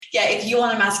Yeah, if you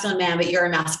want a masculine man, but you're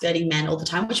emasculating men all the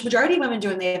time, which majority of women do,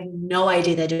 and they have no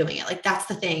idea they're doing it. Like, that's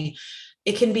the thing.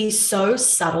 It can be so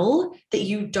subtle that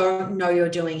you don't know you're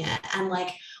doing it. And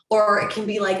like, or it can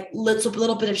be like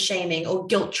little bit of shaming or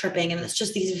guilt tripping. And it's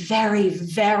just these very,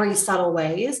 very subtle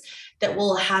ways that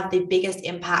will have the biggest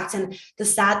impact. And the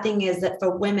sad thing is that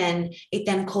for women, it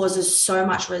then causes so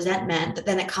much resentment that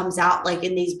then it comes out like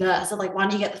in these bursts of like, why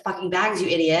don't you get the fucking bags, you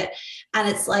idiot? And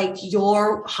it's like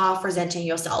you're half resenting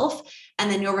yourself and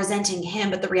then you're resenting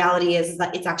him. But the reality is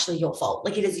that it's actually your fault.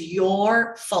 Like, it is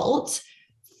your fault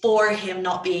for him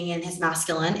not being in his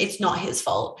masculine. It's not his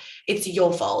fault. It's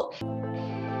your fault.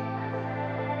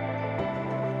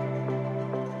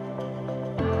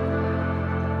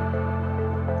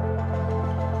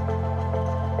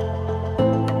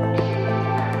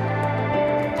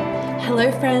 Hello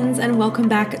friends, and welcome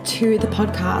back to the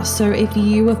podcast. So if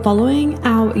you were following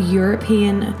our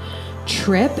European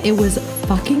trip, it was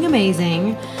fucking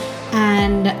amazing.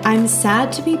 And I'm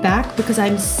sad to be back because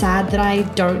I'm sad that I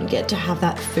don't get to have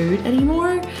that food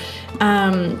anymore.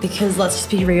 Because let's just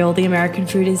be real, the American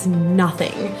food is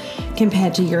nothing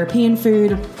compared to European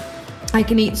food. I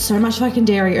can eat so much fucking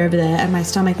dairy over there and my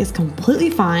stomach is completely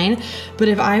fine. But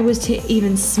if I was to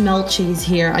even smell cheese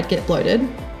here, I'd get bloated.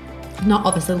 Not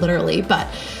obviously literally, but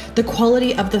the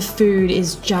quality of the food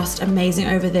is just amazing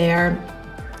over there.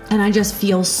 And I just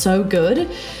feel so good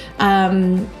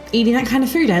eating that kind of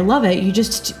food. I love it.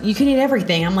 You can eat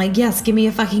everything. I'm like, yes, give me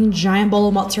a fucking giant bowl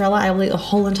of mozzarella. I will eat the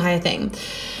whole entire thing.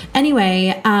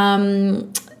 Anyway,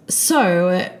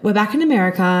 so we're back in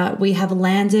America. We have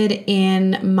landed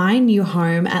in my new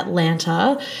home,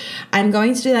 Atlanta. I'm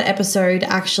going to do that episode.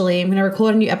 Actually, I'm going to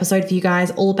record a new episode for you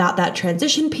guys all about that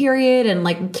transition period. And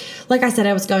like I said,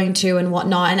 I was going to and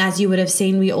whatnot. And as you would have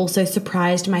seen, we also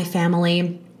surprised my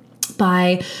family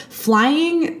by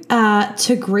flying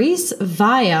to Greece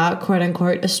via quote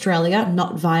unquote Australia,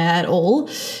 not via at all.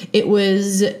 It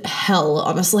was hell,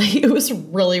 honestly. It was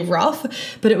really rough,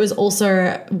 but it was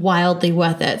also wildly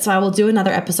worth it. So I will do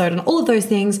another episode on all of those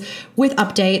things with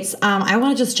updates. I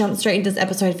want to just jump straight into this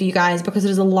episode for you guys because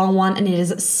it is a long one and it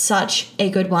is such a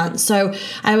good one. So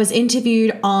I was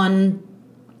interviewed on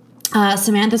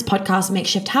Samantha's podcast, Make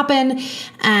Shift Happen,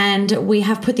 and we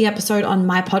have put the episode on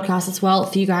my podcast as well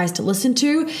for you guys to listen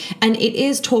to, and it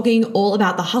is talking all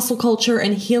about the hustle culture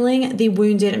and healing the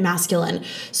wounded masculine.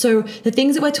 So the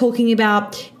things that we're talking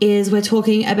about is we're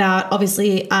talking about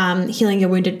obviously healing the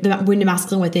wounded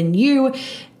masculine within you,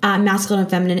 masculine and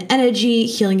feminine energy,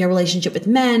 healing your relationship with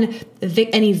men, the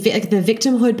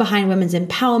victimhood behind women's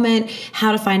empowerment,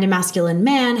 how to find a masculine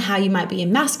man, how you might be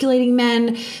emasculating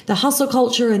men, the hustle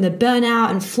culture and the burnout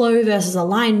and flow versus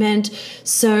alignment.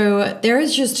 So there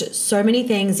is just so many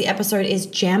things. The episode is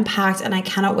jam-packed and I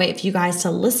cannot wait for you guys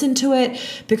to listen to it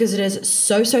because it is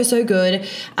so good.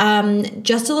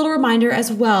 Just a little reminder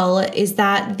as well is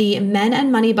that the Men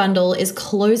and Money bundle is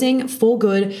closing for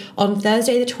good on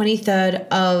Thursday the 23rd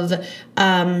of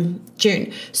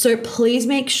June. So please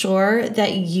make sure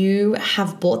that you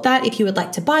have bought that if you would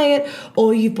like to buy it,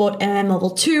 or you've bought MM Level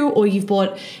 2, or you've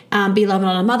bought Be Love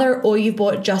Not a Mother, or you've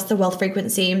bought just the Wealth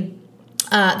Frequency,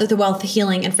 the Wealth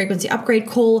Healing and Frequency Upgrade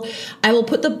Call. I will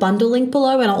put the bundle link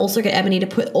below, and I'll also get Ebony to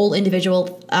put all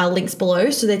individual links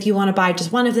below so that if you want to buy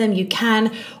just one of them, you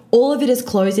can. All of it is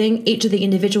closing, each of the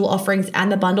individual offerings and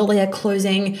the bundle, they are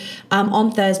closing on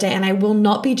Thursday, and I will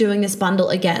not be doing this bundle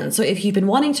again. So if you've been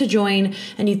wanting to join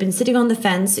and you've been sitting on the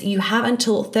fence, you have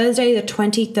until Thursday, the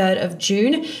 23rd of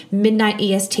June, midnight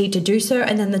EST to do so,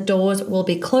 and then the doors will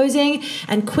be closing,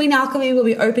 and Queen Alchemy will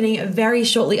be opening very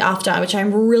shortly after, which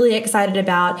I'm really excited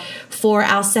about for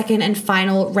our second and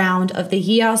final round of the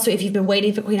year. So if you've been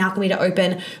waiting for Queen Alchemy to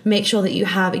open, make sure that you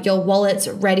have your wallets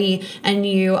ready and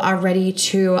you are ready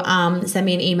to send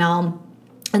me an email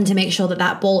and to make sure that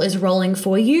that ball is rolling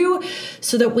for you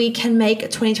so that we can make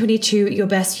 2022 your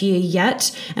best year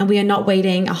yet. And we are not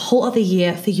waiting a whole other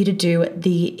year for you to do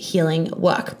the healing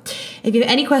work. If you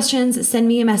have any questions, send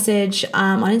me a message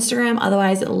on Instagram.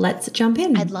 Otherwise, let's jump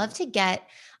in. I'd love to get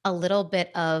a little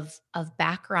bit of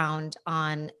background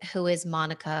on who is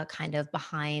Monica kind of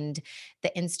behind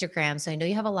the Instagram. So I know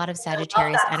you have a lot of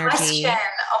Sagittarius energy. Question.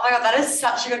 Oh my God, that is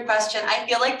such a good question. I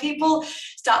feel like people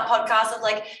start podcasts of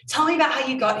like, tell me about how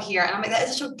you got here. And I'm like, that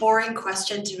is such a boring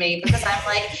question to me because I'm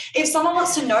like, if someone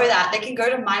wants to know that, they can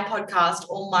go to my podcast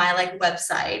or my like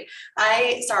website.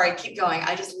 Sorry, keep going.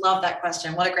 I just love that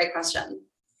question. What a great question.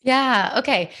 Yeah.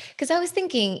 Okay. Because I was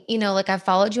thinking, like I've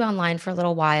followed you online for a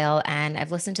little while and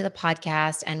I've listened to the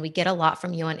podcast and we get a lot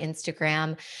from you on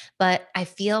Instagram. But I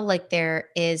feel like there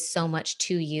is so much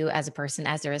to you as a person,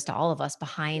 as there is to all of us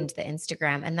behind the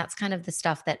Instagram. And that's kind of the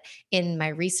stuff that in my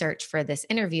research for this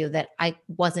interview that I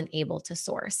wasn't able to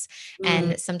source. Mm,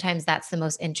 And sometimes that's the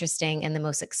most interesting and the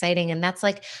most exciting. And that's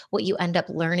like what you end up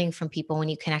learning from people when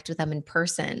you connect with them in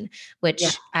person, yeah. which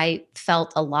I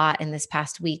felt a lot in this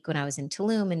past week when I was in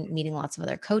Tulum and meeting lots of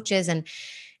other coaches. And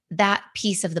that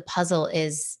piece of the puzzle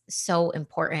is so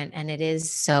important and it is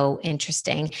so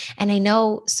interesting. And I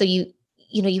know, so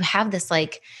you have this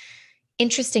like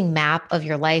interesting map of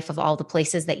your life of all the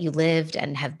places that you lived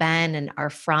and have been and are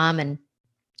from. And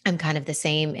I'm kind of the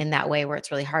same in that way where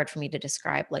it's really hard for me to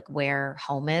describe like where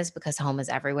home is because home is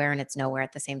everywhere and it's nowhere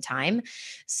at the same time.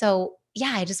 So,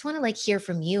 yeah, I just want to like hear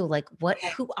from you like Okay.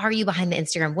 who are you behind the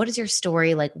Instagram? What is your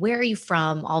story? Like where are you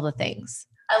from? All the things.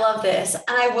 I love this. And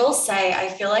I will say, I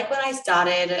feel like when I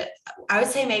started, I would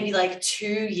say maybe like 2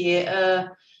 year,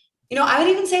 I would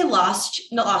even say not last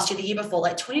year, the year before,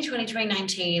 like 2020,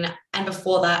 2019, and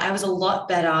before that, I was a lot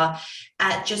better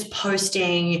at just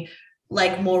posting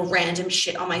like more random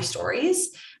shit on my stories.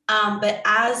 But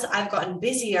as I've gotten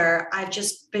busier, I've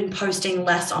just been posting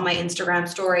less on my Instagram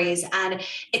stories. And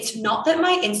it's not that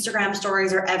my Instagram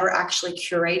stories are ever actually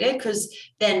curated because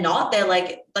they're not. They're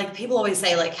like people always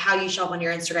say, like, how you show up on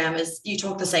your Instagram is you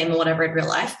talk the same or whatever in real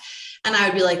life. And I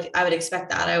would be like, I would expect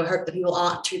that. I would hope that people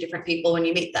aren't two different people when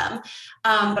you meet them.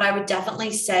 But I would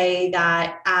definitely say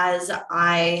that as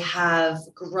I have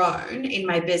grown in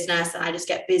my business and I just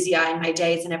get busier in my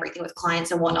days and everything with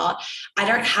clients and whatnot, I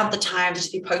don't have the time to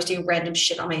just be posting random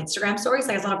shit on my Instagram stories.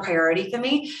 Like it's not a priority for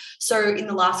me. So in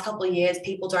the last couple of years,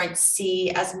 people don't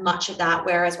see as much of that.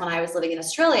 Whereas when I was living in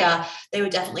Australia, they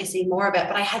would definitely see more of it.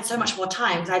 But I had so much more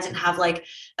time because I didn't have like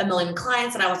a million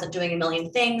clients and I wasn't doing a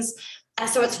million things. And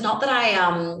so it's not that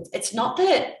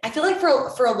I feel like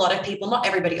for a lot of people, not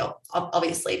everybody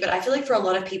obviously, but I feel like for a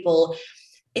lot of people,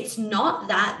 it's not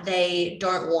that they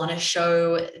don't want to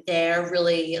show their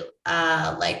really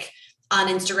like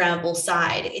uninstagrammable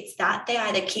side. It's that they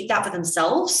either keep that for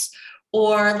themselves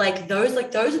or like those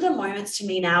are the moments to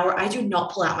me now where I do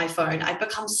not pull out my phone. I've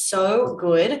become so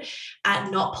good at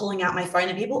not pulling out my phone.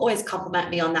 And people always compliment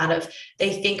me on that of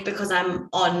they think because I'm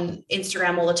on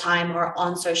Instagram all the time or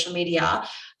on social media,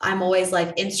 I'm always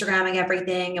like Instagramming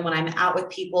everything. And when I'm out with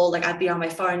people, like I'd be on my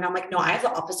phone. And I'm like, no, I have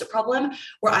the opposite problem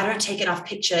where I don't take enough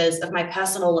pictures of my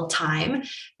personal time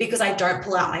because I don't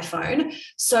pull out my phone.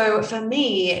 So for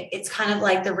me, it's kind of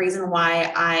like the reason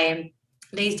why I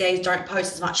these days don't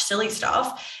post as much silly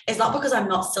stuff. It's not because I'm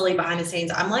not silly behind the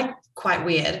scenes. I'm like quite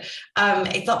weird.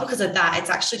 It's not because of that. It's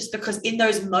actually just because in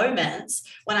those moments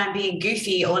when I'm being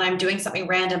goofy or when I'm doing something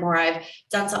random or I've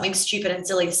done something stupid and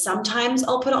silly, sometimes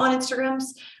I'll put it on Instagrams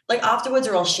like afterwards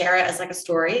or I'll share it as like a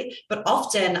story. But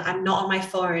often I'm not on my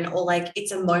phone or like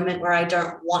it's a moment where I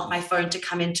don't want my phone to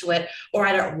come into it or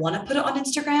I don't want to put it on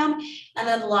Instagram. And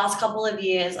then the last couple of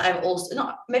years, I've also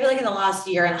not maybe like in the last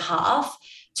year and a half,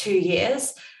 2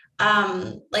 years,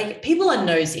 like people are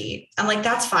nosy and like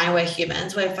that's fine, we're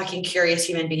humans, we're fucking curious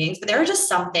human beings, but there are just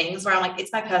some things where I'm like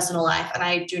it's my personal life and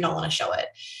I do not want to show it.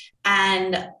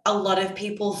 And a lot of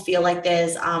people feel like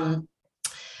there's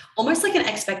almost like an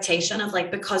expectation of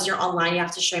like because you're online you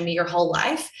have to show me your whole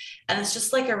life. And it's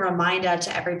just like a reminder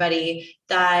to everybody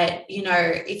that,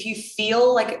 if you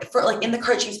feel like for like in the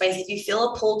coaching space, if you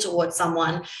feel a pull towards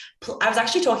someone, I was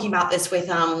actually talking about this with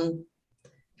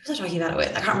who was I talking about it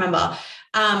with? I can't remember.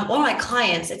 One of my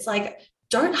clients, it's like,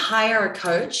 don't hire a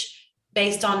coach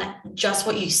based on just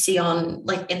what you see on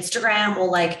like Instagram or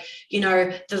like,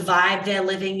 the vibe they're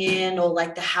living in or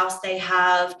like the house they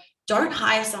have. Don't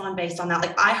hire someone based on that.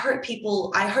 Like I hope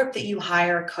that you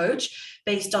hire a coach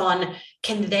based on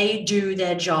can they do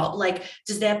their job? Like,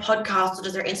 does their podcast or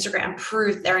does their Instagram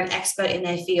prove they're an expert in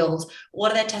their field? What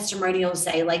do their testimonials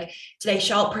say? Like, do they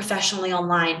show up professionally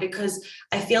online? Because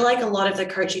I feel like a lot of the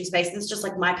coaching space, this is just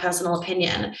like my personal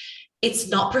opinion, it's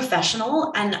not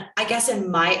professional. And I guess in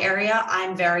my area,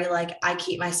 I'm very like, I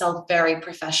keep myself very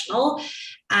professional.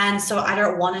 And so I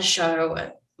don't want to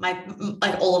show my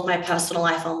like all of my personal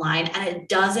life online. And it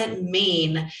doesn't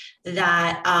mean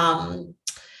that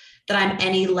that I'm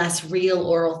any less real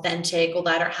or authentic or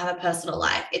that I don't have a personal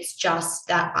life. It's just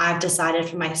that I've decided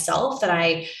for myself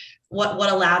that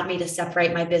what allowed me to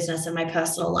separate my business and my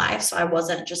personal life. So I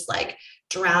wasn't just like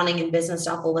drowning in business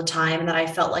stuff all the time. And that I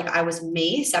felt like I was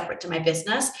me separate to my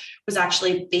business was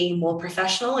actually being more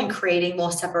professional and creating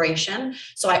more separation.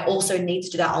 So I also need to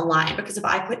do that online because if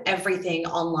I put everything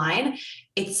online,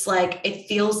 it's like, it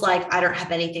feels like I don't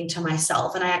have anything to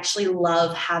myself. And I actually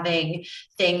love having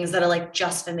things that are like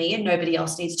just for me and nobody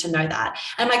else needs to know that.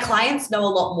 And my clients know a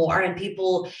lot more. And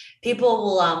people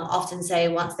will often say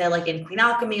once they're like in Queen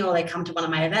Alchemy or they come to one of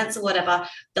my events or whatever,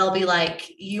 they'll be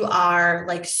like, you are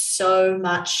like so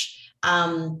much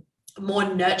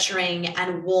more nurturing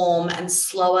and warm and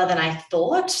slower than I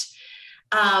thought.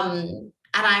 And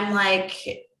I'm like,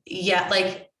 yeah,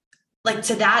 like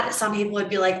to that, some people would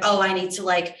be like, oh, I need to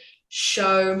like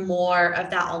show more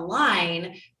of that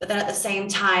online. But then at the same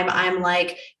time, I'm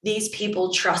like, these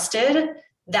people trusted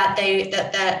that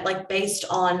that like based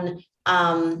on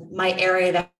my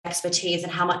area of expertise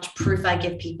and how much proof I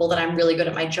give people that I'm really good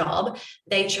at my job,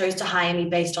 they chose to hire me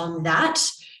based on that,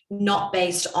 not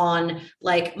based on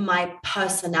like my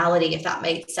personality, if that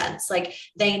makes sense. Like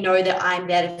they know that I'm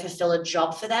there to fulfill a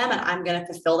job for them and I'm going to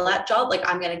fulfill that job. Like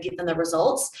I'm going to give them the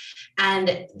results.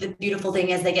 And the beautiful thing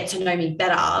is they get to know me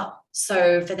better.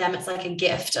 So for them, it's like a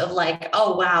gift of like,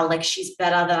 oh, wow, like she's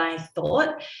better than I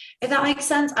thought, if that makes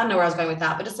sense. I don't know where I was going with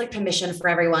that, but it's like permission for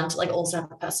everyone to like also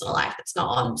have a personal life that's not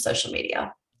on social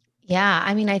media. Yeah.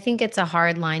 I mean, I think it's a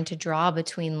hard line to draw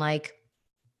between like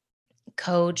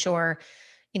coach or,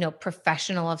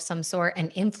 professional of some sort and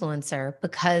influencer,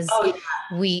 because Oh,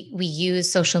 we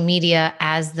use social media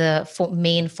as the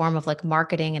main form of like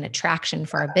marketing and attraction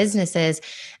for our businesses.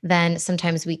 Then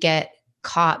sometimes we get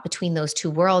caught between those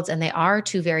two worlds, and they are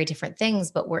two very different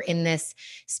things, but we're in this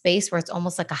space where it's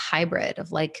almost like a hybrid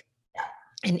of like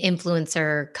an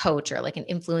influencer coach or like an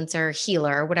influencer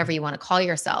healer or whatever you want to call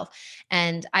yourself.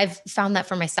 And I've found that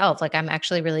for myself. Like, I'm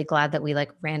actually really glad that we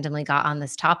like randomly got on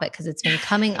this topic, because it's been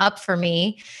coming up for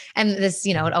me. And this,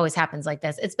 it always happens like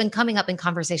this. It's been coming up in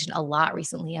conversation a lot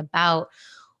recently about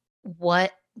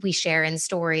what we share in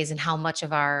stories and how much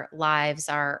of our lives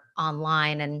are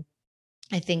online. And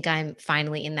I think I'm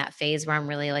finally in that phase where I'm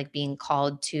really like being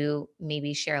called to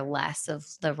maybe share less of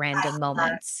the random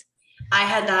moments. I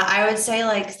had that. I would say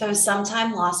like there was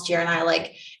sometime last year, and I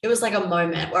like it was like a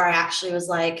moment where I actually was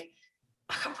like,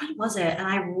 when was it? And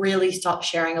I really stopped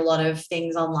sharing a lot of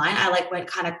things online. I like went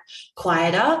kind of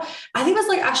quieter. I think it was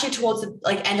like actually towards the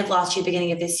like end of last year,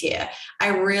 beginning of this year. I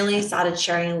really started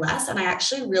sharing less, and I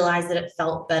actually realized that it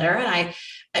felt better, and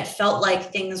it felt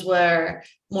like things were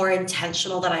more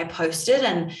intentional that I posted,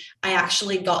 and I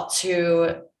actually got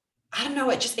to, I don't know,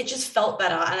 it just felt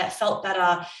better. And it felt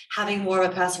better having more of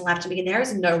a personal life to begin. There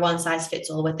is no one size fits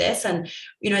all with this. And,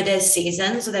 there's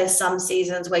seasons. So there's some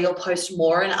seasons where you'll post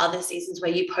more and other seasons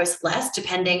where you post less,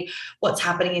 depending what's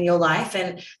happening in your life.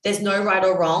 And there's no right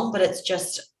or wrong, but it's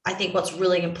just, I think what's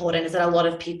really important is that a lot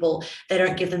of people, they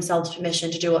don't give themselves permission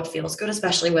to do what feels good,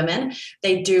 especially women.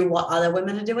 They do what other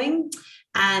women are doing.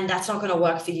 And that's not going to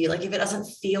work for you. Like if it doesn't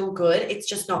feel good, it's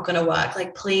just not going to work.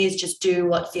 Like please just do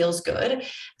what feels good.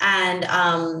 And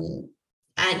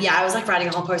yeah, I was like writing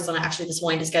a whole post on it actually this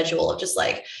morning to schedule of just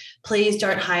like, please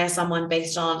don't hire someone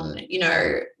based on,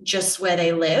 just where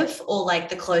they live or like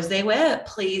the clothes they wear.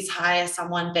 Please hire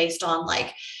someone based on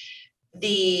like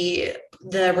the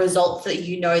results that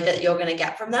that you're going to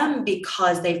get from them,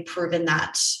 because they've proven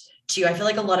that to you. I feel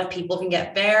like a lot of people can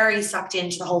get very sucked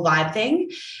into the whole vibe thing.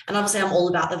 And obviously I'm all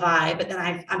about the vibe, but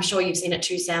then I'm sure you've seen it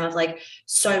too, Sam, of like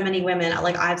so many women,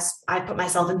 like I've put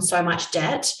myself in so much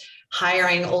debt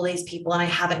hiring all these people and I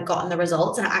haven't gotten the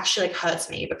results. And it actually like hurts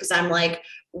me, because I'm like,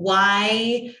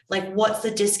 why, like, what's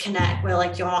the disconnect where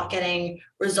like you're not getting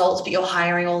results, but you're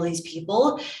hiring all these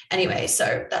people anyway?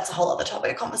 So that's a whole other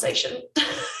topic of conversation.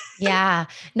 Yeah,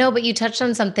 no, but you touched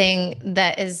on something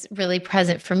that is really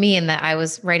present for me and that I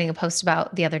was writing a post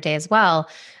about the other day as well,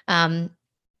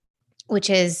 which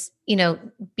is,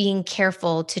 being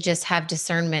careful to just have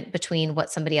discernment between what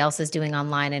somebody else is doing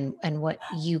online and what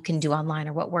you can do online,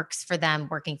 or what works for them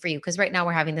working for you. Because right now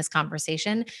we're having this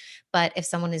conversation, but if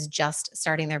someone is just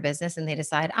starting their business and they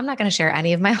decide, I'm not going to share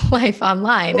any of my life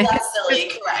online. Well, that's silly,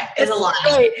 correct. It's a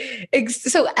lie. Right.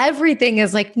 So everything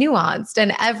is like nuanced,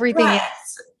 and everything Right.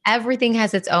 everything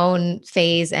has its own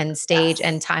phase and stage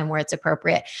and time where it's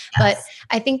appropriate. Yes. But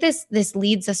I think this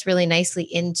leads us really nicely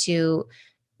into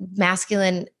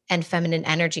masculine and feminine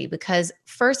energy, because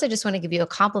first I just want to give you a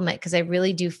compliment, because I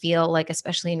really do feel like,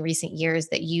 especially in recent years,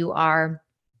 that you are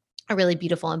a really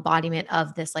beautiful embodiment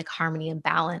of this like harmony and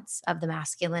balance of the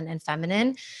masculine and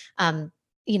feminine.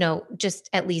 Just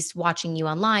at least watching you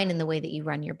online and the way that you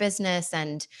run your business,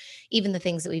 and even the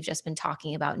things that we've just been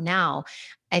talking about now.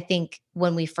 I think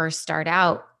when we first start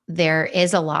out, there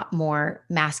is a lot more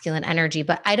masculine energy,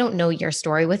 but I don't know your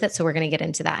story with it. So we're going to get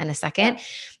into that in a second. Yeah.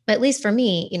 But at least for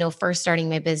me, first starting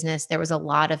my business, there was a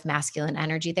lot of masculine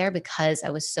energy there, because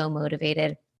I was so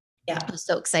motivated Yeah. I was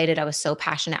so excited. I was so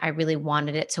passionate. I really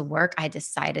wanted it to work. I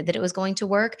decided that it was going to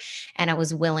work and I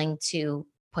was willing to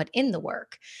put in the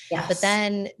work. But Yes.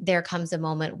 then there comes a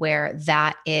moment where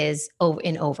that is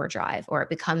in overdrive or it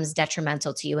becomes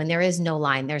detrimental to you. And there is no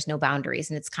line, there's no boundaries.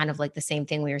 And it's kind of like the same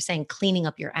thing we were saying, cleaning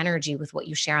up your energy with what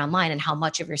you share online and how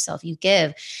much of yourself you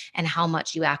give and how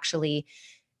much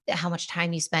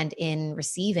time you spend in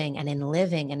receiving and in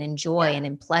living and in joy and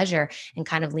in pleasure and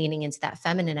kind of leaning into that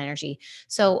feminine energy.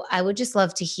 So I would just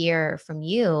love to hear from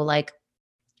you, like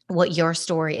what your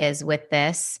story is with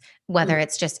this, whether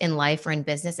it's just in life or in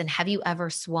business. And have you ever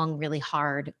swung really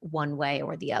hard one way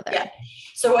or the other? Yeah.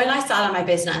 So when I started my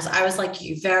business, I was like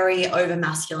you, very over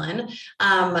masculine.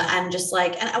 And just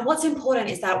like, and what's important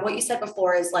is that what you said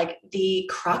before is like the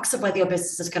crux of whether your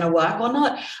business is going to work or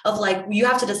not, of like, you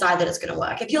have to decide that it's going to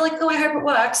work. If you're like, oh, I hope it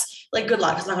works, like, good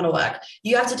luck, it's not going to work.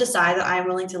 You have to decide that I'm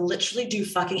willing to literally do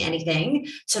fucking anything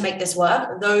to make this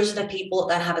work. Those are the people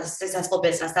that have a successful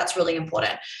business. That's really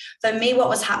important. For me, what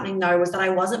was happening though, was that I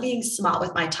wasn't being smart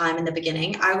with my time in the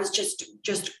beginning. I was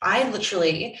I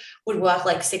literally would work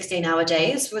like 16-hour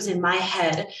days. It was in my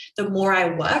head, the more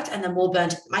I worked and the more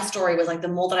burnt, my story was like, the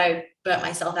more that I burnt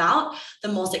myself out, the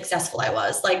more successful I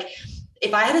was. Like,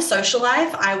 if I had a social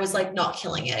life, I was like not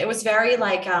killing it. It was very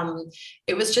like,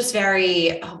 it was just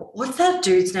very, what's that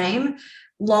dude's name?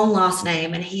 Long last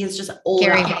name. And he is just all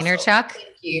Gary Vaynerchuk. Thank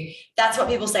you. That's what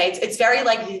people say. It's very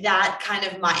like that kind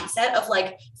of mindset of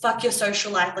like, fuck your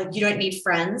social life. Like, you don't need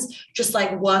friends, just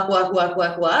like work.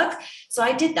 So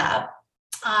I did that.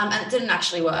 And it didn't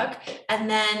actually work. And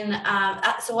then,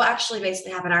 so what actually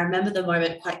basically happened, I remember the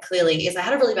moment quite clearly, is I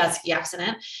had a really bad ski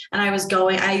accident and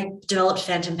I developed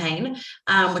phantom pain,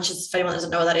 which is, for anyone that doesn't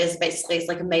know what that is, basically it's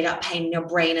like a made up pain. Your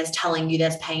brain is telling you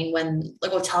there's pain when,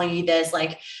 like, or telling you there's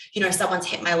like, someone's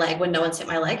hit my leg when no one's hit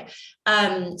my leg.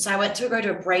 So I went to go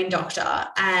to a brain doctor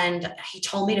and he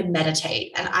told me to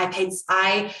meditate, and I didn't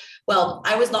have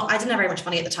very much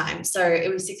money at the time. So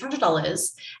it was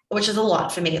 $600, which is a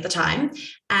lot for me at the time.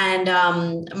 And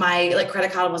my like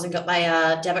credit card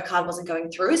my debit card wasn't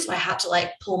going through. So I had to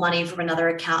like pull money from another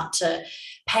account to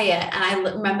pay it. And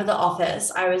I remember the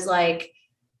office,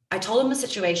 I told him the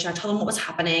situation. I told him what was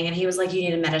happening. And he was like, you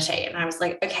need to meditate. And I was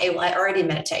like, okay, well, I already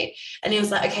meditate. And he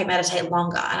was like, okay, meditate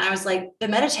longer. And I was like, the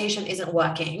meditation isn't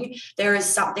working. There is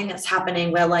something that's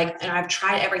happening where like, and I've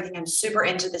tried everything. I'm super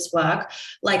into this work.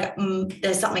 Like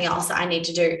there's something else that I need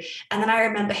to do. And then I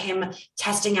remember him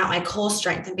testing out my core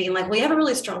strength and being like, well, you have a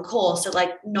really strong core. So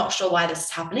like, not sure why this is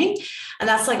happening. And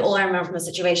that's like all I remember from the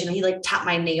situation. And he like tapped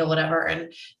my knee or whatever.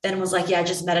 And then was like, yeah,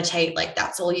 just meditate. Like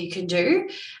that's all you can do.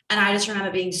 And I just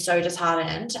remember being so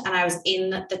disheartened. And I was in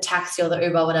the taxi or the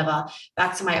Uber, whatever,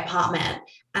 back to my apartment.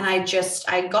 And I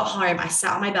got home. I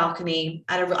sat on my balcony.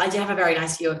 I did have a very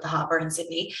nice view of the harbor in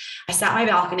Sydney. I sat on my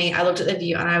balcony. I looked at the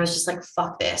view and I was just like,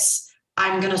 fuck this.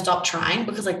 I'm going to stop trying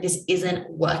because like, this isn't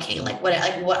working.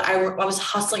 I was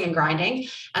hustling and grinding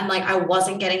and like, I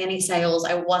wasn't getting any sales.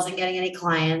 I wasn't getting any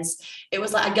clients. It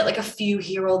was like, I'd get like a few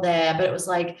here or there, but it was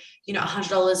like,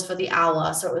 $100 for the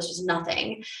hour. So it was just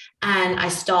nothing. And I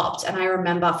stopped. And I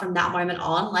remember from that moment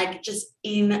on, like just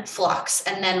in flux.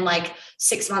 And then like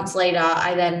 6 months later,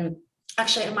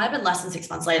 actually, it might have been less than 6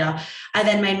 months later, I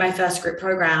then made my first group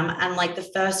program. And like the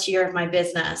first year of my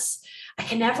business, I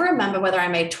can never remember whether I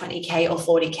made 20K or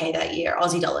 40K that year,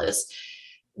 Aussie dollars.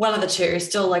 One of the two,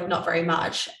 still like not very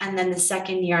much. And then the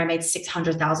second year I made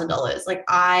 $600,000. Like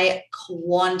I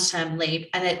quantum leap.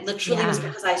 And it literally was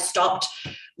because I stopped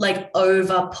like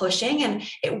over pushing. And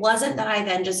it wasn't that I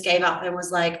then just gave up and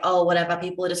was like, oh, whatever,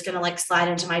 people are just going to like slide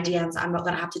into my DMs. I'm not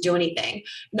going to have to do anything.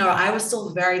 No, I was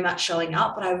still very much showing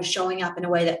up, but I was showing up in a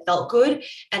way that felt good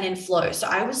and in flow. So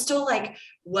I was still like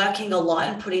working a lot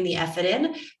and putting the effort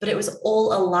in, but it was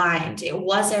all aligned. It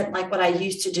wasn't like what I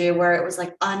used to do where it was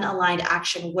like unaligned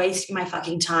action, wasting my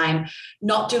fucking time,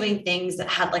 not doing things that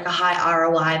had like a high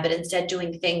ROI, but instead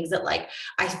doing things that like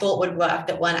I thought would work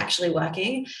that weren't actually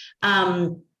working.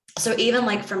 So even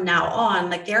like from now on,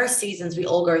 like there are seasons we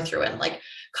all go through, and like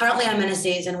currently I'm in a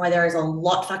season where there is a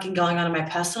lot fucking going on in my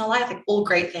personal life, like all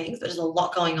great things, but there's a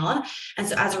lot going on. And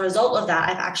so as a result of that,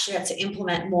 I've actually had to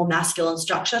implement more masculine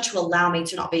structure to allow me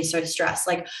to not be so stressed.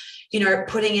 Like,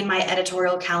 putting in my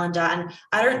editorial calendar, and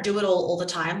I don't do it all the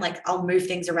time. Like I'll move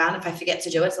things around if I forget to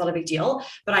do it. It's not a big deal,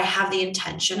 but I have the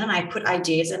intention and I put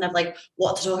ideas in of like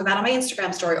what to talk about on my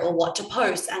Instagram story or what to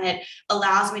post. And it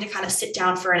allows me to kind of sit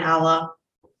down for an hour,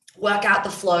 work out the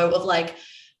flow of like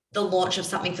the launch of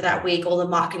something for that week or the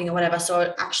marketing or whatever. So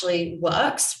it actually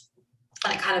works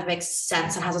and it kind of makes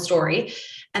sense and has a story.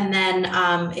 And then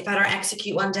if I don't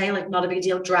execute one day, like not a big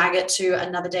deal, drag it to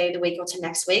another day of the week or to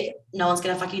next week. No one's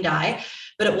going to fucking die.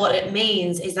 But what it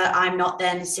means is that I'm not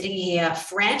then sitting here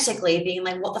frantically being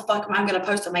like, what the fuck am I going to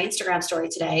post on my Instagram story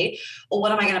today? Or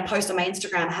what am I going to post on my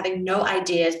Instagram? Having no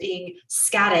ideas, being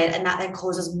scattered. And that then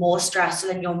causes more stress. So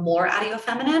then you're more out of your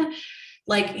feminine.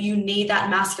 Like you need that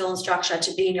masculine structure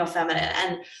to be in your feminine.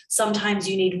 And sometimes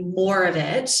you need more of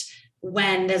it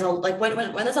when there's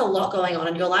when there's a lot going on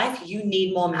in your life. You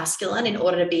need more masculine in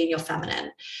order to be in your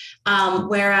feminine.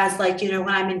 Whereas like, when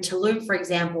I'm in Tulum, for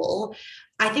example,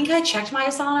 I think I checked my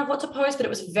Asana of what to post, but it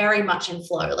was very much in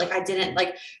flow. Like I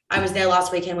was there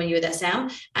last weekend when you were there,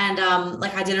 Sam. And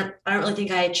I don't really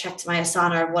think I checked my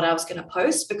Asana of what I was going to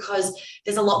post, because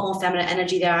there's a lot more feminine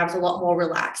energy there. I was a lot more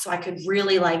relaxed. So I could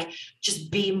really just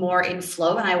be more in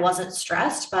flow, and I wasn't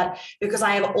stressed. But because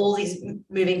I have all these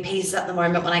moving pieces at the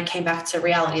moment, when I came back to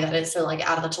reality, that is, so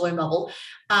out of the Tulum bubble,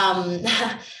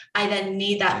 I then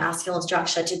need that masculine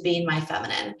structure to be in my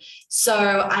feminine.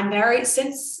 So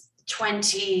since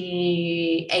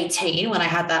 2018, when I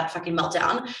had that fucking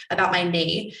meltdown about my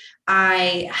knee,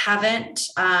 I haven't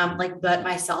burnt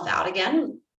myself out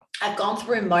again. I've gone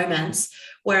through moments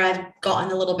where I've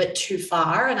gotten a little bit too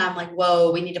far and I'm like,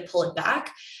 whoa, we need to pull it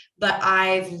back. But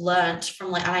I've learned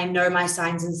from and I know my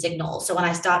signs and signals. So when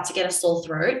I start to get a sore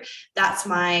throat, that's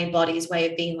my body's way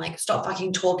of being like, stop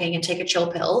fucking talking and take a chill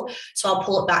pill. So I'll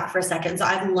pull it back for a second. So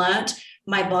I've learned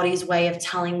my body's way of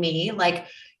telling me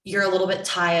you're a little bit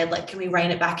tired. Can we rein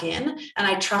it back in? And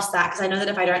I trust that, because I know that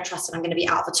if I don't trust it, I'm going to be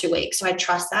out for 2 weeks. So I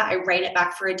trust that. I rein it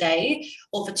back for a day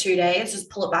or for 2 days,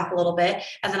 just pull it back a little bit,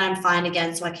 and then I'm fine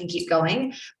again, so I can keep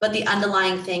going. But the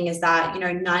underlying thing is that,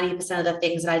 90% of the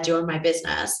things that I do in my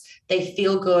business, they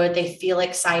feel good. They feel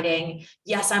exciting.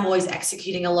 Yes, I'm always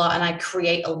executing a lot and I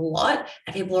create a lot.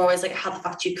 And people are always like, how the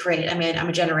fuck do you create? I mean, I'm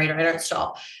a generator. I don't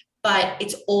stop. But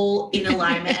it's all in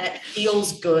alignment and it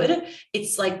feels good.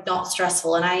 It's not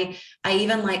stressful. And I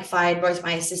even fired both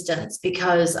my assistants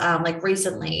because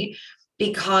recently,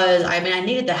 because I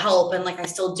needed the help, and I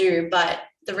still do. But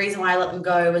the reason why I let them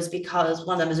go was because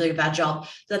one of them was doing a bad job.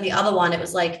 Then the other one, it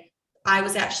was I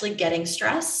was actually getting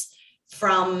stress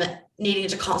from needing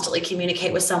to constantly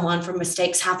communicate with someone, from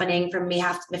mistakes happening, from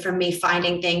me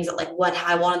finding things that what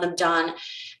I wanted them done.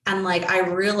 And I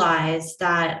realized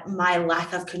that my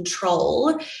lack of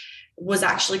control was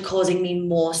actually causing me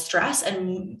more stress.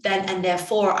 And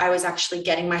therefore I was actually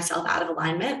getting myself out of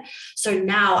alignment. So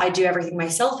now I do everything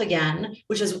myself again,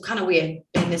 which is kind of weird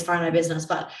being this far in my business,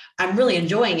 but I'm really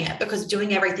enjoying it, because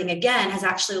doing everything again has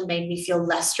actually made me feel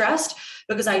less stressed,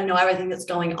 because I know everything that's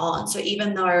going on. So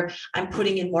even though I'm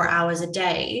putting in more hours a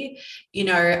day,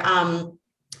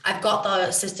 I've got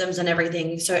the systems and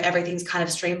everything. So everything's kind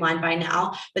of streamlined by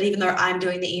now. But even though I'm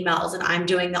doing the emails and I'm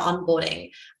doing the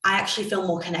onboarding, I actually feel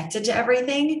more connected to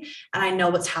everything and I know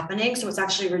what's happening. So it's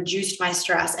actually reduced my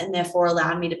stress and therefore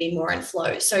allowed me to be more in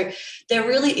flow. So there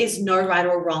really is no right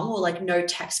or wrong, or no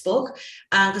textbook,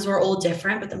 because we're all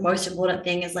different. But the most important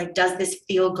thing is does this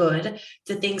feel good?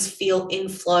 Do things feel in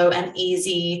flow and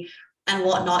easy and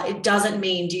whatnot? It doesn't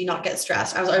mean do you not get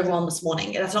stressed. I was overwhelmed this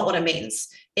morning. That's not what it means.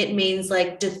 It means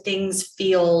do things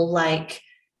feel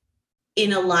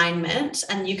in alignment?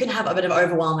 And you can have a bit of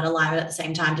overwhelm and alignment at the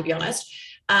same time, to be honest,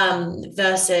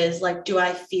 versus do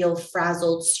I feel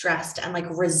frazzled, stressed, and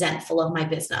resentful of my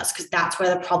business? Because that's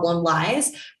where the problem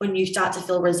lies, when you start to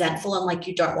feel resentful and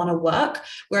you don't want to work.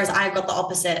 Whereas I've got the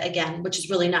opposite again, which is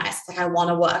really nice. I want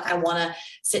to work. I want to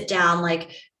sit down.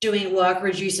 Doing work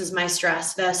reduces my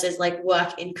stress versus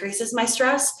work increases my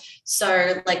stress.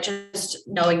 So just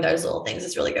knowing those little things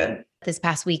is really good. This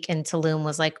past week in Tulum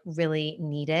was really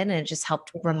needed, and it just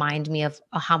helped remind me of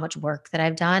how much work that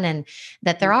I've done, and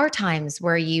that there are times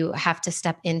where you have to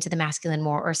step into the masculine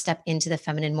more or step into the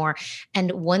feminine more.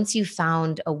 And once you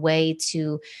found a way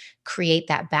to create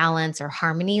that balance or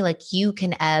harmony, you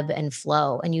can ebb and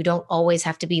flow, and you don't always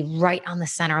have to be right on the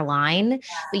center line,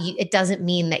 but it doesn't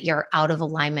mean that you're out of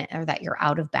alignment or that you're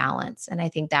out of balance. And I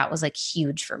think that was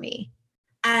huge for me.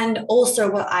 And also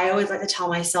what I always like to tell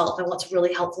myself, and what's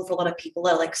really helpful for a lot of people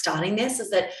that are starting this, is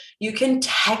that you can,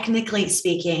 technically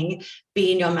speaking,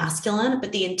 be in your masculine,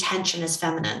 but the intention is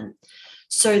feminine.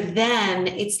 So then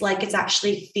it's it's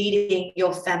actually feeding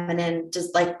your feminine,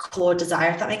 just core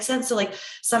desire, if that makes sense. So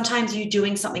sometimes you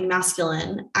doing something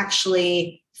masculine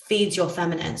actually feeds your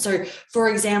feminine. So for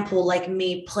example,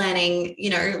 me planning,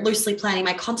 loosely planning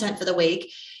my content for the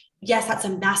week, yes, that's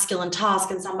a masculine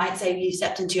task. And some might say you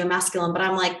stepped into your masculine, but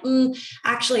I'm like,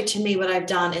 actually, to me, what I've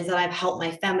done is that I've helped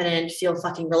my feminine feel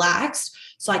fucking relaxed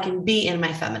so I can be in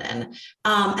my feminine.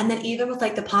 And then even with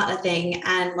like the partner thing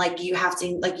and like you have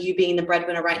to, like you being the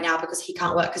breadwinner right now because he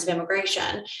can't work because of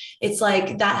immigration, it's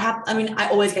like that. I mean, I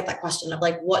always get that question of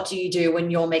like, what do you do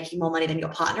when you're making more money than your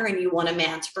partner and you want a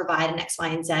man to provide an X, Y,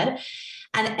 and Z?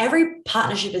 And every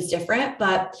partnership is different,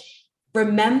 but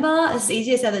remember, it's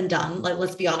easier said than done. Like,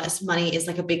 let's be honest, money is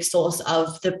like a big source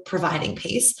of the providing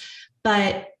piece,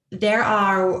 but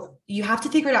you have to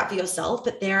figure it out for yourself,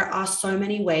 but there are so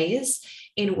many ways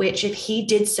in which if he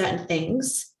did certain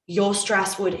things, your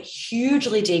stress would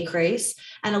hugely decrease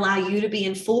and allow you to be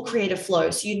in full creative flow.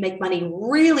 So you'd make money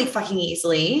really fucking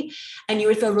easily and you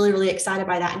would feel really, really excited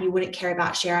by that and you wouldn't care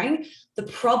about sharing. The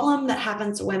problem that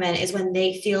happens to women is when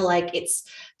they feel like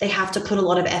they have to put a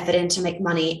lot of effort in to make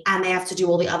money and they have to do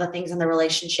all the other things in the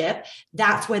relationship.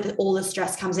 That's where all the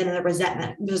stress comes in and the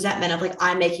resentment of like,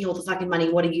 I'm making all the fucking money.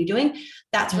 What are you doing?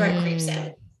 That's where it creeps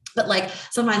in. But like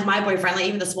sometimes my boyfriend, like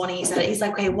even this morning, he said it, he's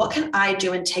like, okay, what can I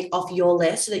do and take off your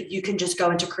list so that you can just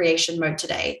go into creation mode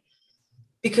today?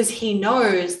 Because he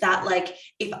knows that like,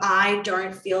 if I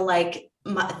don't feel like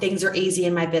things are easy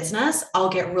in my business, I'll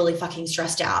get really fucking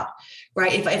stressed out,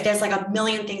 right? If there's like a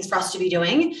million things for us to be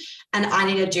doing and I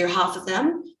need to do half of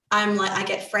them, I'm like, I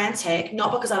get frantic,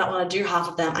 not because I don't want to do half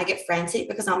of them. I get frantic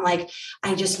because I'm like,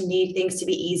 I just need things to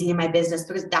be easy in my business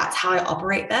because that's how I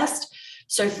operate best.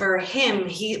 So for him,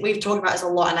 we've talked about this a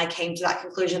lot and I came to that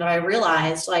conclusion that I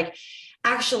realized like,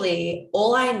 actually,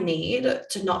 all I need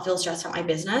to not feel stressed about my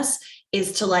business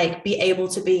is to like be able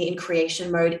to be in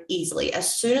creation mode easily.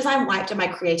 As soon as I'm wiped of my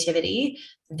creativity,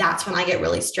 that's when I get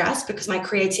really stressed because my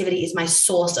creativity is my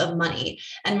source of money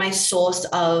and my source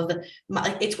of,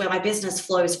 it's where my business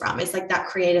flows from. It's like that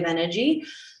creative energy.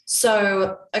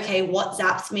 So, okay, what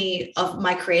zaps me of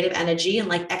my creative energy and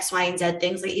like X, Y, and Z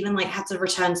things, like even like had to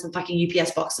return some fucking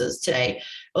UPS boxes today,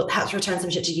 or had to return some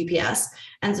shit to UPS.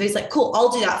 And so he's like, cool, I'll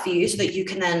do that for you so that you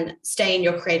can then stay in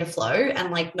your creative flow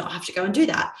and like not have to go and do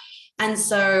that. And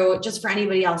so just for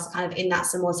anybody else kind of in that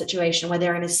similar situation where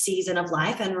they're in a season of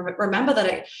life, and remember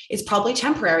that it's probably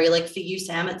temporary. Like for you,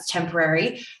 Sam, it's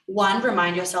temporary. One,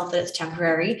 remind yourself that it's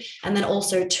temporary. And then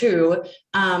also two,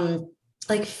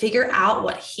 like figure out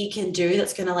what he can do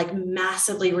that's going to like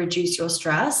massively reduce your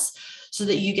stress so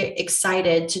that you get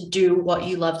excited to do what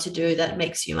you love to do that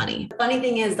makes you money. The funny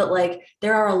thing is that like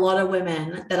there are a lot of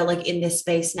women that are like in this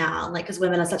space now, like because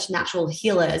women are such natural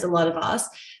healers, a lot of us,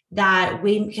 that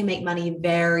we can make money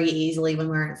very easily when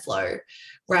we're in flow,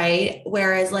 right?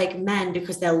 Whereas like men,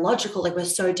 because they're logical, like we're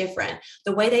so different,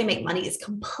 the way they make money is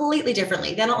completely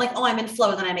differently. They're not like, oh, I'm in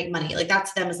flow and then I make money. Like that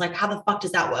to them is like, how the fuck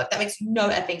does that work? That makes no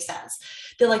effing sense.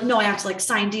 They're like, no, I have to like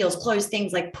sign deals, close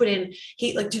things, like put in,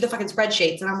 like do the fucking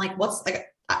spreadsheets. And I'm like, what's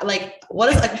like,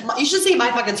 what is like, you should see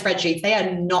my fucking spreadsheets. They are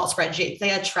not spreadsheets.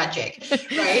 They are tragic,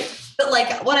 right? But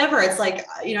like, whatever, it's like,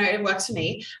 you know, it works for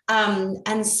me.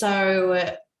 And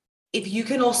so if you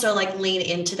can also like lean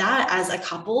into that as a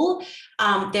couple,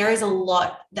 there is a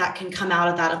lot that can come out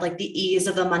of that, of like the ease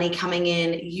of the money coming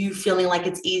in, you feeling like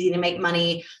it's easy to make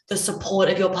money, the support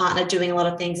of your partner doing a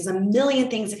lot of things. There's a million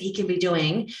things that he can be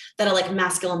doing that are like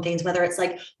masculine things, whether it's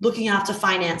like looking after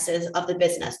finances of the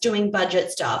business, doing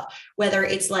budget stuff, whether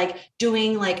it's like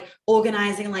doing like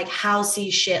organizing like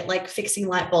housey shit, like fixing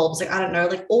light bulbs, like I don't know,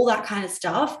 like all that kind of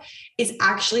stuff is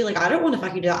actually like, I don't want to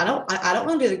fucking do that. I don't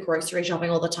want to do the grocery shopping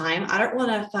all the time. I don't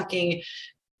want to fucking,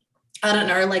 I don't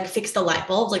know, like fix the light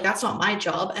bulbs. Like that's not my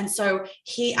job. And so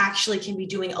he actually can be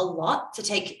doing a lot to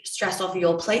take stress off of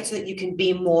your plate so that you can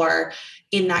be more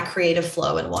in that creative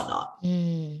flow and whatnot.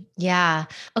 Yeah.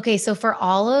 Okay. So for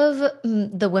all of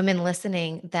the women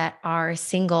listening that are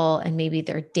single and maybe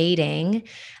they're dating,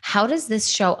 how does this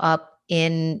show up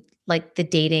in like the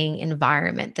dating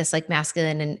environment, this like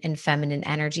masculine and feminine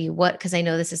energy? Because I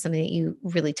know this is something that you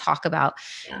really talk about.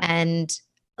 Yeah. And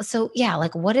so, yeah,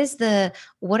 like what are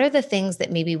the things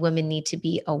that maybe women need to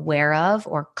be aware of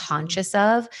or conscious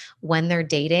of when they're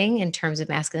dating in terms of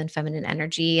masculine and feminine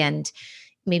energy? And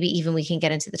maybe even we can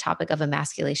get into the topic of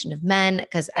emasculation of men,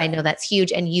 because I know that's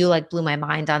huge. And you like blew my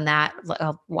mind on that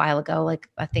a while ago, like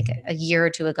I think a year or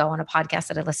two ago on a podcast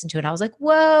that I listened to, and I was like,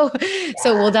 whoa. Yeah.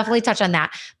 So we'll definitely touch on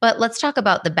that. But let's talk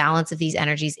about the balance of these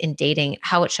energies in dating,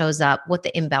 how it shows up, what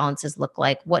the imbalances look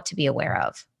like, what to be aware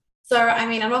of. So, I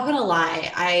mean, I'm not going to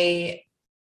lie. I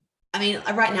mean,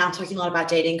 right now I'm talking a lot about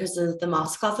dating because of the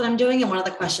masterclass that I'm doing. And one of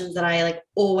the questions that I like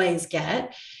always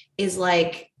get is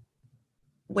like,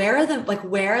 where are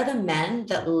the men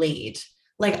that lead?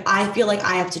 Like, I feel like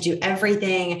I have to do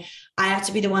everything. I have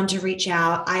to be the one to reach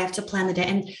out. I have to plan the day.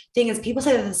 And thing is, people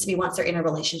say this to me once they're in a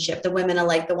relationship. The women are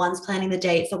like the ones planning the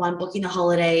dates, the one booking the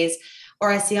holidays, or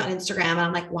I see it on Instagram and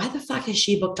I'm like, why the fuck has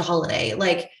she booked a holiday?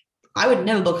 Like, I would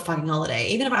never book a fucking holiday.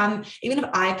 Even if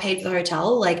I paid for the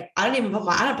hotel, like I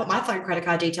don't put my fucking credit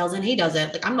card details in. He does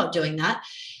it. Like, I'm not doing that.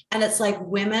 And it's like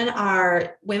women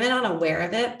aren't aware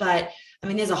of it, but I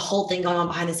mean, there's a whole thing going on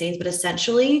behind the scenes, but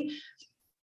essentially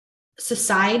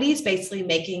society is basically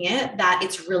making it that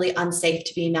it's really unsafe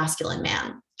to be a masculine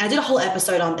man. I did a whole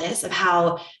episode on this of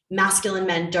how masculine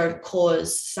men don't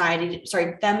cause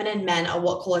feminine men are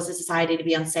what causes society to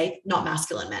be unsafe, not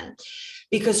masculine men.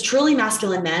 Because truly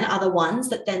masculine men are the ones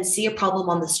that then see a problem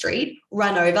on the street,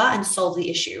 run over and solve the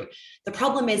issue. The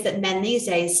problem is that men these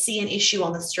days see an issue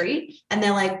on the street and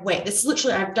they're like, wait, this is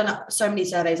literally, I've done so many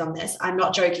surveys on this. I'm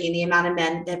not joking. The amount of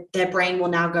men, their brain will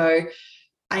now go,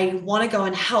 I want to go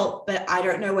and help, but I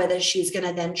don't know whether she's going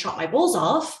to then chop my balls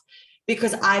off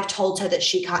because I've told her that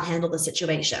she can't handle the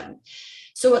situation.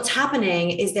 So what's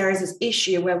happening is there is this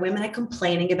issue where women are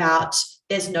complaining about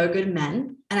there's no good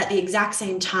men, and at the exact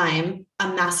same time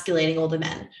emasculating all the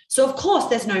men. So of course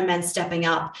there's no men stepping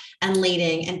up and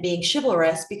leading and being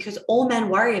chivalrous, because all men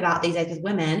worry about these days with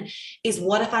women is,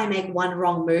 what if I make one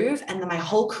wrong move and then my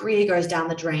whole career goes down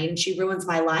the drain and she ruins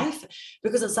my life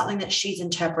because of something that she's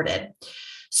interpreted.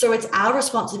 So it's our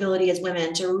responsibility as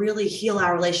women to really heal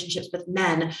our relationships with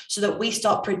men so that we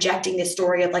stop projecting this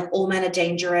story of like all men are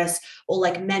dangerous, or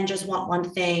like men just want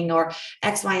one thing, or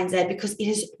X, Y, and Z, because it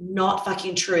is not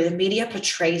fucking true. The media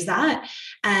portrays that.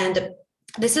 And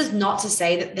this is not to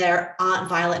say that there aren't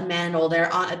violent men or there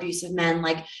aren't abusive men.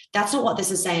 Like, that's not what this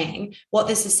is saying. What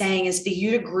this is saying is for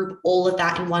you to group all of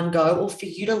that in one go, or for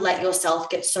you to let yourself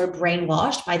get so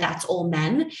brainwashed by that's all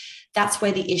men. That's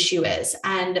where the issue is.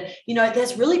 And, you know,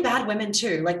 there's really bad women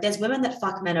too. Like, there's women that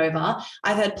fuck men over.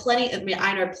 I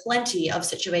know plenty of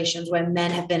situations where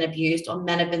men have been abused, or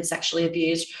men have been sexually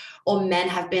abused, or men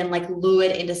have been like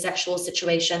lured into sexual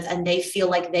situations and they feel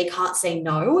like they can't say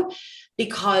no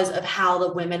because of how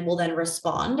the women will then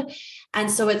respond. And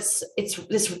so it's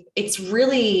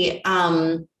really,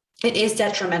 it is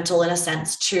detrimental in a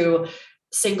sense to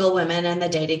single women and the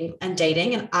dating. And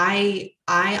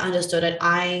I understood it.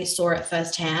 I saw it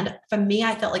firsthand. For me,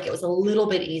 I felt like it was a little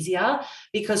bit easier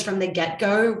because from the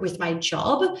get-go with my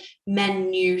job, men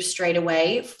knew straight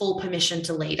away full permission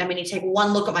to lead. I mean, you take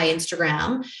one look at my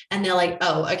Instagram and they're like,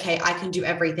 oh, okay, I can do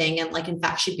everything. And like, in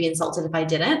fact, she'd be insulted if I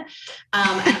didn't.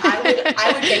 And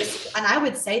I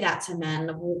would say that to men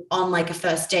on like a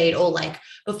first date, or like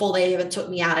before they even took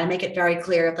me out. I make it very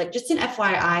clear of like, just an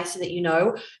FYI, so that, you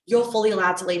know, you're fully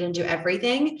allowed to lead and do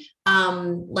everything.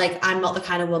 Like, I'm not the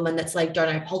kind of woman that's like,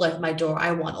 don't hold open my door.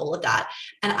 I want all of that.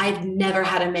 And I've never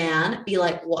had a man be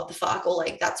like, what the fuck? Or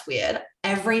like, that's weird.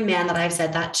 Every man that I've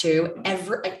said that to,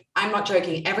 I'm not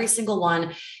joking, every single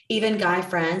one, even guy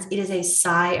friends, it is a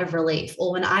sigh of relief.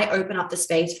 Or when I open up the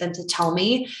space for them to tell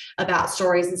me about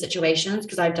stories and situations,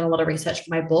 because I've done a lot of research for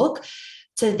my book,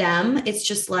 to them, it's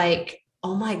just like,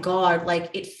 oh my God,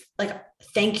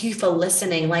 thank you for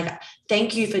listening. Like,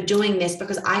 thank you for doing this,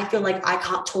 because I feel like I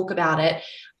can't talk about it.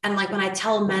 And like, when I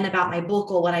tell men about my book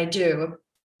or what I do,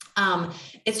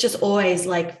 it's just always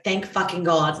like, thank fucking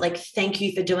God, like, thank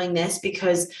you for doing this,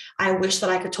 because I wish that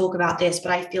I could talk about this,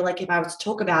 but I feel like if I was to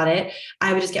talk about it,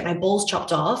 I would just get my balls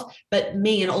chopped off. But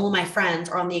me and all of my friends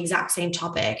are on the exact same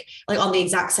topic, like on the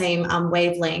exact same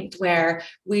wavelength, where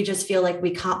we just feel like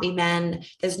we can't be men.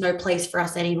 There's no place for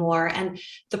us anymore. And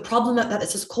the problem that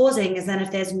this is causing is then,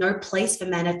 if there's no place for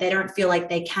men, if they don't feel like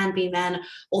they can be men,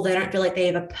 or they don't feel like they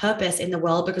have a purpose in the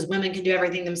world because women can do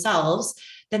everything themselves,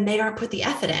 then they don't put the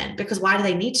effort in, because why do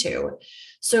they need to?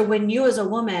 So when you as a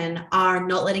woman are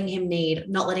not letting him lead,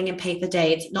 not letting him pay for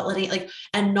dates,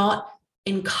 and not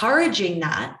encouraging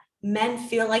that, men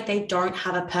feel like they don't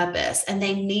have a purpose, and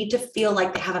they need to feel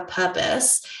like they have a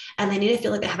purpose, and they need to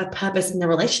feel like they have a purpose in the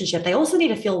relationship. They also need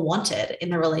to feel wanted in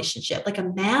the relationship. Like, a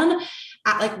man,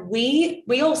 like we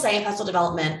all say in personal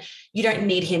development, you don't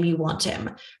need him, you want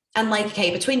him. And like,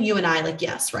 okay, between you and I, like,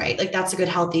 yes, right? Like, that's a good,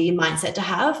 healthy mindset to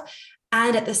have.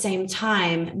 And at the same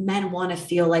time, men want to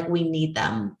feel like we need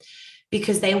them,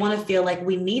 because they want to feel like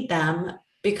we need them,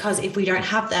 because if we don't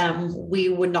have them, we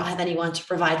would not have anyone to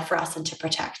provide for us and to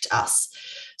protect us.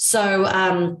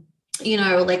 So, you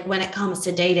know, like, when it comes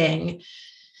to dating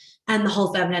and the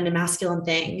whole feminine and masculine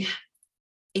thing,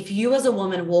 if you as a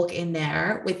woman walk in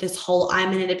there with this whole,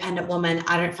 I'm an independent woman,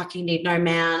 I don't fucking need no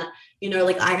man, you know,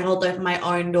 like, I can hold open my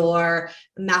own door,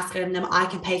 masculine in them, I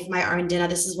can pay for my own dinner,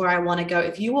 this is where I want to go.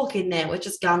 If you walk in there with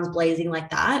just guns blazing like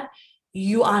that,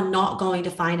 you are not going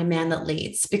to find a man that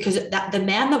leads, because that the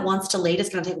man that wants to lead is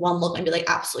going to take one look and be like,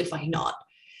 absolutely fucking not.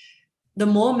 The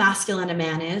more masculine a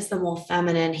man is, the more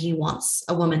feminine he wants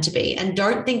a woman to be. And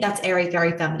don't think that's airy,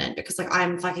 very feminine, because like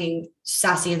I'm fucking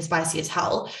sassy and spicy as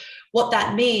hell. What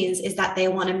that means is that they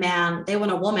want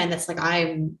a woman that's like,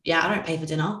 I don't pay for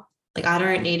dinner. Like, I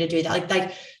don't need to do that.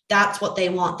 Like that's what they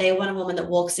want. They want a woman that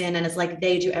walks in and is like,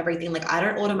 they do everything. Like, I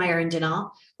don't order my own dinner.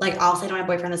 Like, I'll say to my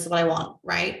boyfriend, this is what I want,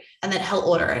 right? And then he'll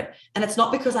order it. And it's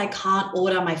not because I can't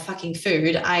order my fucking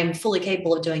food. I'm fully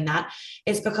capable of doing that.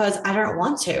 It's because I don't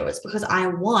want to. It's because I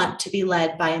want to be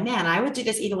led by a man. I would do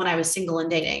this even when I was single and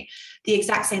dating. The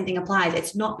exact same thing applies.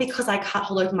 It's not because I can't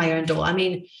hold open my own door. I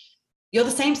mean, you're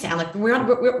the same, Sam. Like, we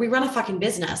run a fucking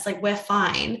business. Like, we're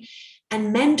fine.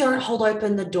 And men don't hold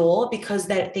open the door because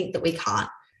they think that we can't.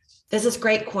 There's this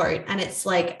great quote, and it's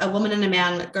like a woman and a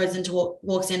man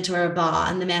walks into a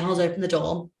bar, and the man holds open the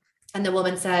door, and the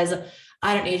woman says,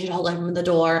 I don't need you to hold open the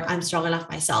door. I'm strong enough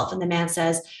myself. And the man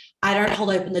says, I don't hold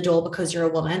open the door because you're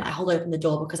a woman. I hold open the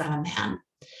door because I'm a man.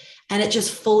 And it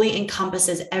just fully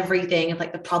encompasses everything of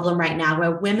like the problem right now,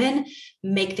 where women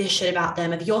make this shit about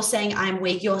them. If you're saying I'm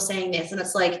weak, you're saying this. And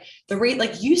it's like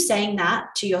like you saying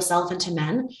that to yourself and to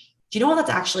men. Do you know what that's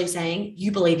actually saying?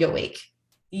 You believe you're weak.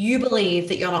 You believe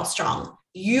that you're not strong.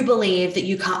 You believe that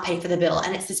you can't pay for the bill.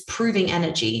 And it's this proving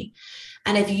energy.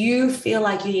 And if you feel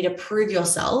like you need to prove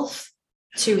yourself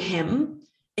to him,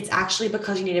 it's actually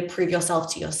because you need to prove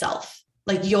yourself to yourself.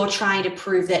 Like, you're trying to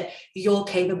prove that you're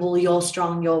capable, you're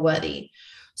strong, you're worthy.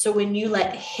 So when you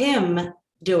let him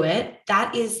do it,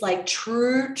 that is like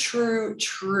true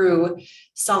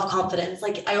self-confidence.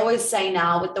 Like I always say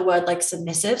now with the word like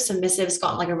submissive's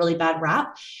gotten like a really bad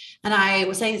rap. And I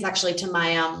was saying this actually to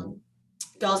my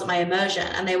girls at my immersion,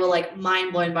 and they were like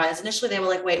mind blown by this. Initially they were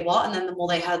like, wait, what? And then the more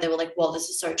they heard, they were like, well, this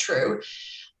is so true.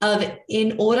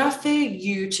 In order for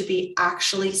you to be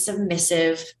actually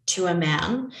submissive to a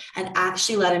man and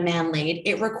actually let a man lead,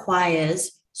 it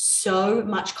requires so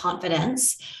much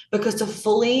confidence, because to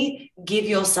fully give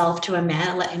yourself to a man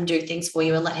and let him do things for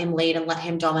you and let him lead and let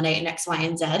him dominate in X, Y,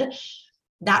 and Z,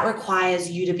 that requires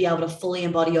you to be able to fully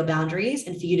embody your boundaries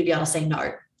and for you to be able to say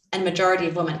no. And majority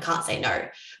of women can't say no.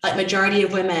 Like, majority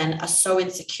of women are so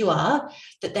insecure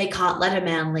that they can't let a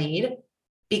man lead,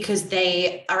 because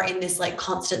they are in this like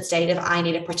constant state of, I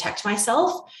need to protect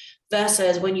myself,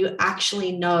 versus when you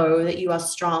actually know that you are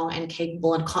strong and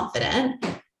capable and confident,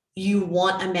 you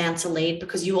want a man to lead,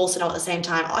 because you also know at the same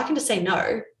time, I can just say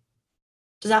no.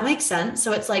 Does that make sense?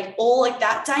 So it's like all like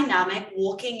that dynamic,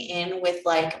 walking in with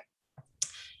like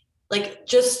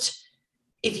just,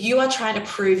 if you are trying to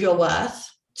prove your worth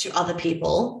to other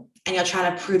people and you're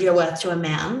trying to prove your worth to a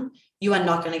man, you are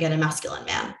not going to get a masculine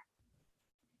man,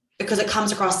 because it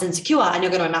comes across insecure and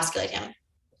you're going to emasculate him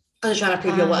because you're trying to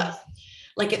prove your worth.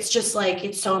 Like, it's just like,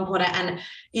 it's so important. And,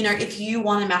 you know, if you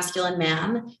want a masculine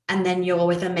man and then you're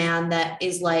with a man that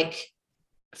is like,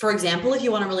 for example, if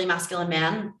you want a really masculine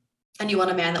man and you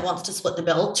want a man that wants to split the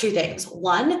bill, two things.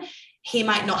 One, he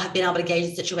might not have been able to gauge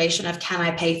the situation of, can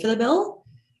I pay for the bill?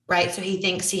 Right. So he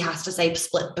thinks he has to say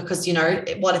split because, you know,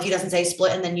 what if he doesn't say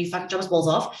split and then you fucking jump his balls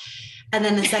off? And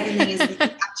then the second thing is,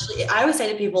 actually, I always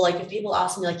say to people, like, if people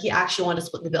ask me, like, you actually want to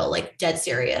split the bill, like dead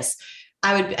serious,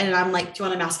 and I'm like, do you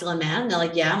want a masculine man? And they're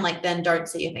like, yeah. I'm like, then don't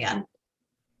see him again.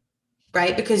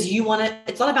 Right. Because you want it.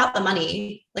 It's not about the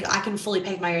money. Like, I can fully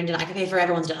pay for my own dinner. I can pay for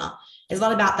everyone's dinner. It's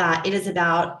not about that. It is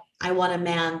about, I want a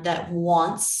man that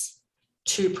wants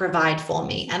to provide for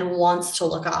me and wants to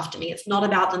look after me. It's not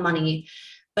about the money.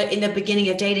 But in the beginning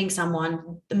of dating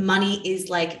someone, the money is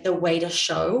like the way to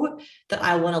show that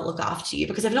I want to look after you,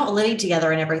 because if not living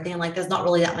together and everything, like, there's not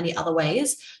really that many other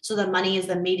ways. So the money is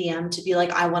the medium to be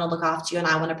like, I want to look after you and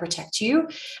I want to protect you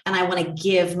and I want to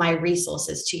give my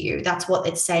resources to you. That's what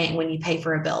it's saying when you pay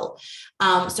for a bill.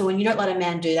 So when you don't let a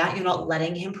man do that, you're not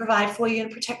letting him provide for you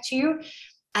and protect you.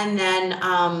 And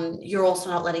then you're also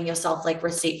not letting yourself like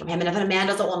receive from him. And if a man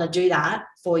doesn't want to do that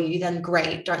for you, then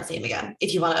great, don't see him again.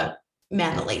 If you want a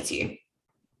man that leads you.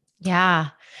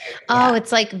 Yeah. Oh,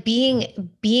 it's like being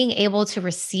able to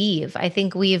receive. I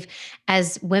think we've,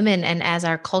 as women and as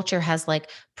our culture has like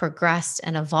progressed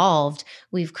and evolved,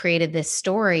 we've created this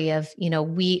story of, you know,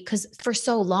 because for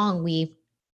so long we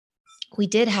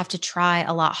did have to try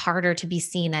a lot harder to be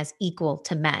seen as equal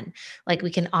to men. Like, we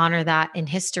can honor that in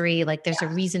history. Like, there's a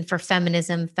reason for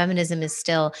feminism. Feminism is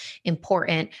still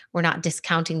important. We're not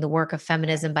discounting the work of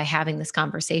feminism by having this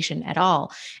conversation at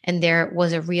all. And there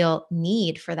was a real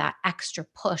need for that extra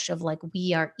push of like,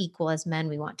 we are equal as men.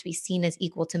 We want to be seen as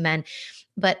equal to men.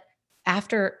 But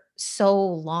after so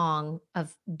long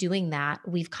of doing that,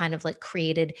 we've kind of like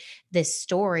created this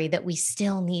story that we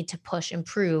still need to push and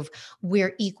prove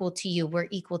we're equal to you. We're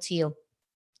equal to you.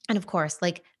 And of course,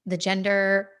 like the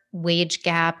gender wage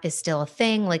gap is still a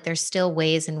thing. Like there's still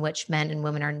ways in which men and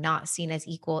women are not seen as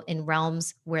equal in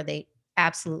realms where they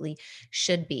absolutely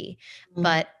should be. Mm.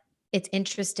 But it's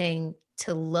interesting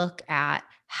to look at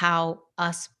how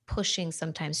us pushing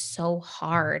sometimes so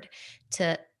hard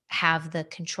to have the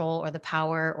control or the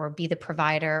power or be the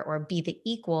provider or be the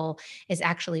equal is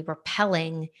actually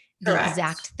repelling the exact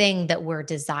Correct. thing that we're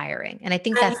desiring. And I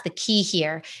think And that's the key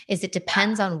here is it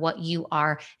depends on what you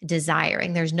are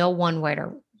desiring. There's no one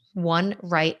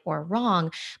right or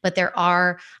wrong, but there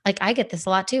are, like, I get this a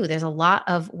lot too. There's a lot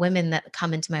of women that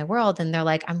come into my world and they're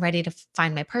like, I'm ready to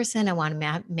find my person. I want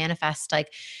to manifest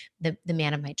like the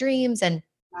man of my dreams. And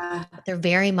uh, they're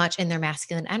very much in their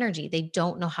masculine energy. They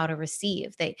don't know how to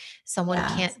receive. Someone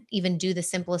can't yes. even do the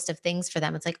simplest of things for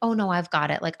them. It's like, oh no, I've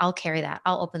got it. Like I'll carry that.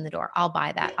 I'll open the door. I'll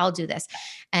buy that. I'll do this.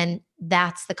 And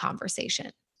that's the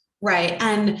conversation. Right.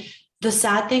 And the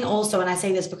sad thing also, and I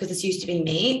say this because this used to be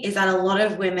me, is that a lot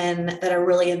of women that are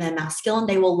really in their masculine,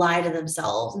 they will lie to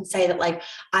themselves and say that like,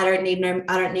 I don't need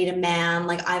a man,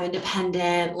 like I'm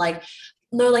independent, like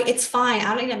no, like it's fine.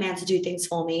 I don't need a man to do things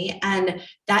for me. And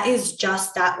that is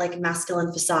just that like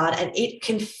masculine facade. And it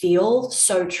can feel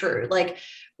so true. Like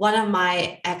one of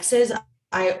my exes,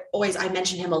 I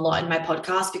mention him a lot in my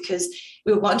podcast because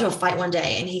we got into a fight one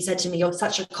day and he said to me, "You're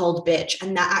such a cold bitch."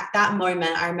 And that at that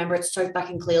moment, I remember it so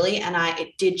fucking clearly. And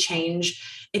it did change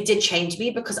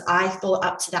me because I thought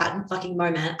up to that fucking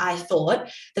moment, I thought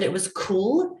that it was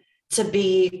cool to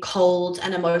be cold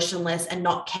and emotionless and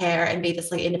not care and be this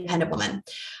like independent woman.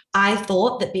 I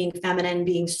thought that being feminine,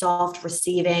 being soft,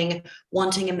 receiving,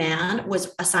 wanting a man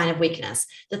was a sign of weakness.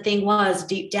 The thing was,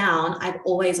 deep down, I've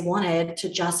always wanted to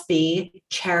just be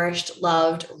cherished,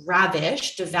 loved,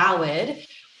 ravished, devoured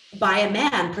by a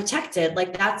man, protected.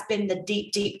 Like that's been the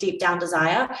deep, deep, deep down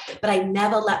desire. But I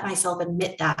never let myself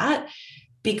admit that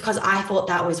because I thought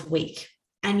that was weak.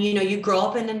 And you grow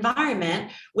up in an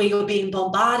environment where you're being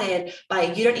bombarded by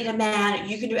you don't need a man,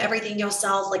 you can do everything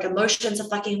yourself, like emotions are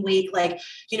fucking weak. Like,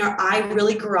 I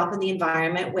really grew up in the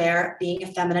environment where being a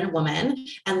feminine woman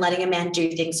and letting a man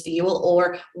do things for you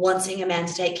or wanting a man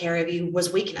to take care of you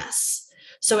was weakness.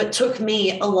 So it took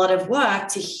me a lot of work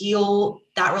to heal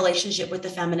that relationship with the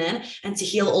feminine and to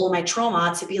heal all of my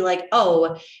trauma to be like,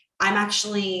 oh,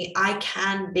 I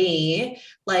can be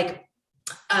like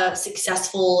a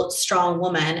successful, strong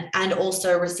woman and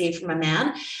also receive from a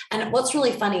man. And what's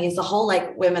really funny is the whole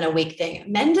like women are weak thing.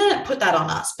 Men didn't put that on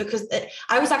us because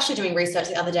I was actually doing research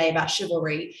the other day about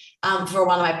chivalry for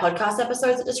one of my podcast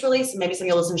episodes that just released. Maybe some of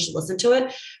your listeners should listen to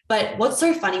it. But what's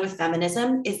so funny with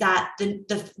feminism is that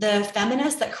the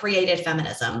feminists that created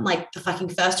feminism, like the fucking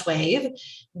first wave,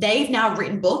 they've now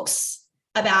written books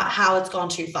about how it's gone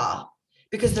too far.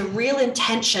 Because the real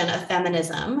intention of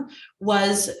feminism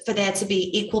was for there to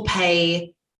be equal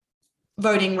pay,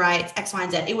 voting rights, X, Y,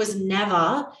 and Z. It was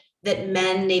never that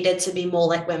men needed to be more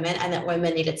like women and that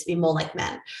women needed to be more like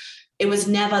men. It was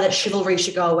never that chivalry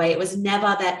should go away. It was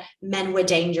never that men were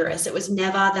dangerous. It was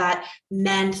never that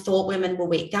men thought women were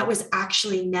weak. That was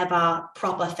actually never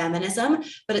proper feminism,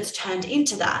 but it's turned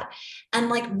into that. And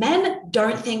like men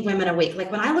don't think women are weak.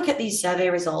 Like when I look at these survey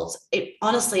results, it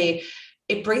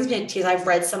brings me to tears. I've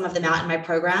read some of them out in my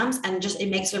programs and it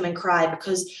makes women cry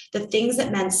because the things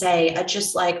that men say are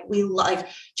just like, we like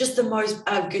just the most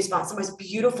goosebumps, the most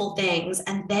beautiful things.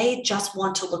 And they just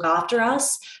want to look after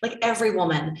us. Like every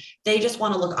woman, they just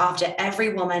want to look after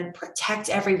every woman, protect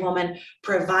every woman,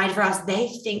 provide for us. They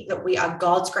think that we are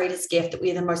God's greatest gift, that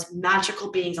we are the most magical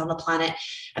beings on the planet.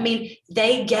 I mean,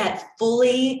 they get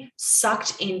fully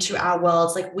sucked into our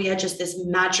worlds. Like we are just this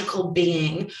magical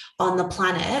being on the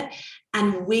planet.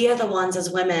 And we are the ones as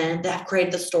women that have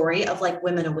created the story of like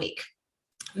women are weak.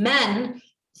 Men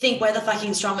think we're the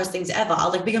fucking strongest things ever.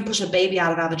 Like we can push a baby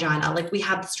out of our vagina. Like we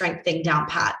have the strength thing down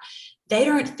pat. They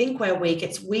don't think we're weak.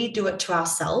 It's we do it to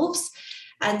ourselves.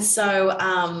 And so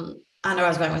I know where I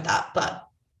was going with that, but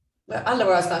I don't know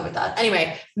where I was going with that.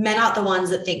 Anyway, men aren't the ones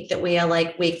that think that we are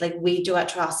like weak, like we do it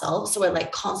to ourselves. So we're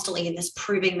like constantly in this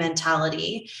proving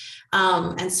mentality.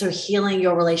 And so healing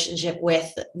your relationship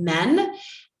with men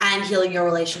and healing your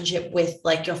relationship with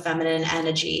like your feminine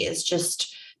energy is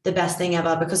just the best thing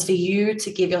ever, because for you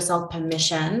to give yourself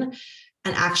permission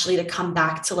and actually to come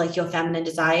back to like your feminine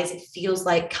desires, it feels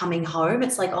like coming home.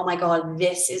 It's like, oh my God,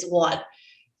 this is what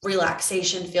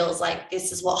relaxation feels like.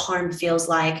 This is what home feels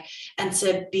like. And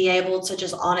to be able to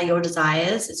just honor your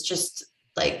desires, it's just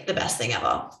like the best thing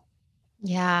ever.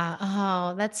 Yeah.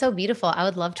 Oh, that's so beautiful. I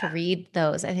would love to read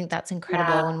those. I think that's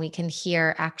incredible Yeah, when we can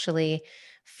hear actually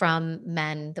from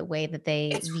men the way that they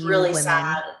it's view really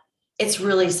sad. women. It's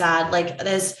really sad. Like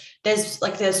there's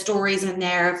stories in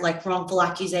there of like wrongful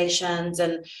accusations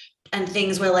and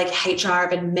things where like HR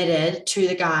have admitted to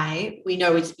the guy, we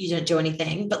know you didn't do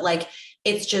anything, but like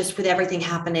it's just with everything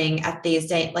happening at these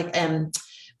days, like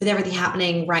with everything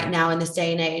happening right now in this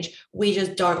day and age, we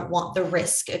just don't want the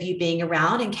risk of you being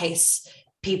around in case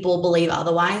people believe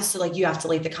otherwise. So like you have to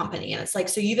leave the company. And it's like,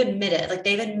 so you've admitted, like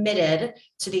they've admitted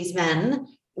to these men,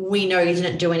 we know you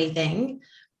didn't do anything,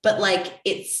 but like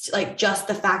it's like just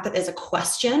the fact that there's a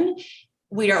question,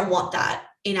 we don't want that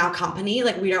in our company.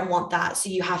 Like we don't want that. So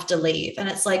you have to leave. And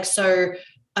it's like, so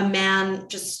a man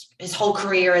just his whole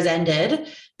career has ended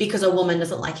because a woman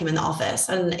doesn't like him in the office.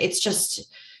 And it's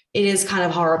just, it is kind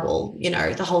of horrible,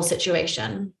 the whole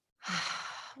situation.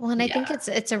 Well, and I think Yeah.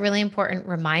 it's a really important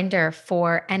reminder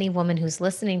for any woman who's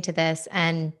listening to this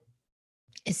and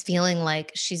is feeling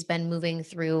like she's been moving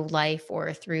through life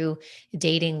or through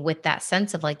dating with that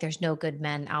sense of like there's no good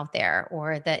men out there,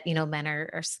 or that men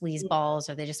are sleazeballs,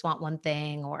 or they just want one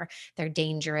thing, or they're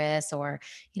dangerous, or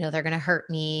they're going to hurt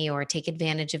me or take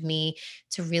advantage of me,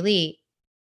 to really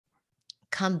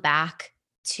come back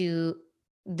to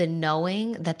the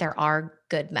knowing that there are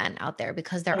good men out there,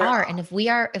 because there Yeah. are. And if we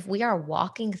are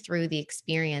walking through the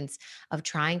experience of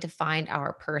trying to find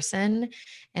our person,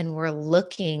 and we're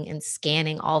looking and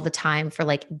scanning all the time for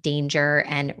like danger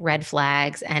and red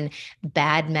flags and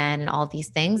bad men and all these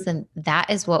things, then that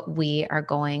is what we are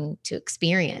going to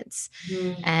experience.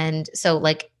 Mhm. And so,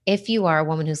 like, if you are a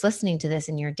woman who's listening to this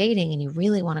and you're dating and you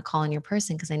really want to call in your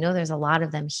person, because I know there's a lot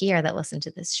of them here that listen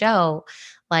to this show,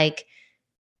 like,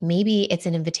 maybe it's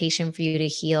an invitation for you to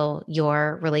heal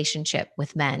your relationship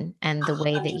with men and the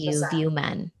way that you 100%. view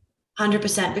men.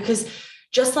 100%. Because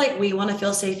just like we want to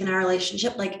feel safe in our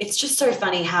relationship, like it's just so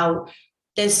funny how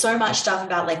there's so much stuff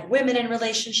about like women in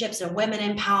relationships and women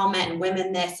empowerment and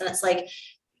women this. And it's like,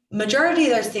 majority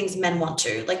of those things men want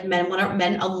to, like a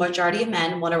majority of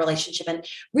men want a relationship. And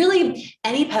really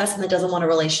any person that doesn't want a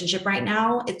relationship right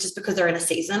now, it's just because they're in a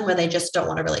season where they just don't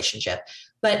want a relationship.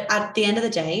 But at the end of the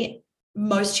day,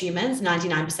 most humans,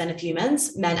 99% of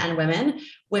humans, men and women,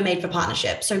 we're made for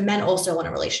partnership. So men also want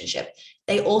a relationship.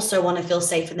 They also want to feel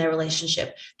safe in their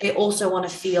relationship. They also want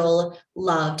to feel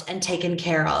loved and taken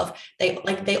care of.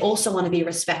 They also want to be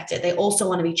respected. They also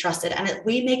want to be trusted. And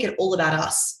we make it all about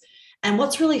us. And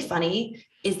what's really funny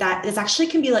is that there's actually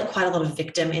can be like quite a lot of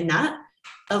victim in that,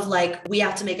 of like, we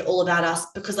have to make it all about us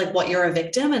because like what, you're a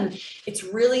victim. And it's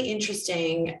really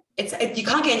interesting. You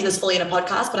can't get into this fully in a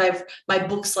podcast, but my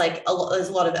book's like there's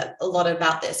a lot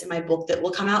about this in my book that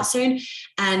will come out soon.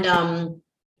 And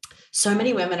so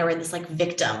many women are in this like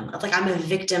victim of like, I'm a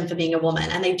victim for being a woman,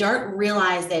 and they don't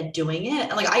realize they're doing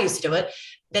it. Like I used to do it,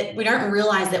 that we don't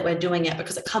realize that we're doing it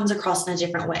because it comes across in a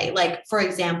different way. Like, for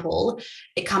example,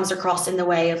 it comes across in the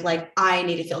way of like, I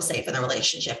need to feel safe in the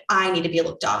relationship. I need to be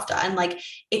looked after. And like,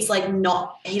 it's like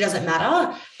not, he doesn't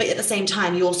matter. But at the same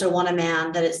time, you also want a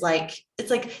man that is like, it's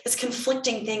like this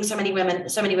conflicting thing so many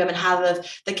women have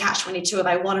of the catch-22 of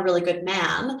I want a really good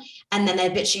man, and then they're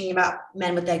bitching about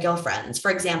men with their girlfriends,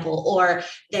 for example, or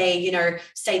they,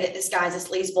 say that this guy's a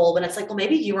sleazeball when it's like, well,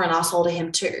 maybe you were an asshole to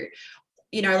him too.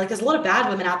 Like there's a lot of bad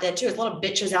women out there too. There's a lot of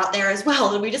bitches out there as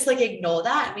well. And we just like ignore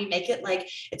that. And we make it like,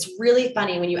 it's really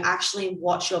funny when you actually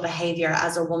watch your behavior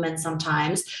as a woman.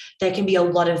 Sometimes there can be a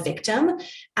lot of victim,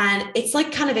 and it's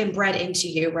like kind of inbred into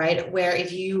you, right? Where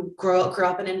if you grew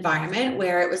up in an environment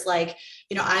where it was like,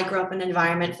 I grew up in an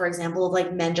environment, for example, of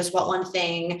like men just want one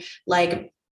thing.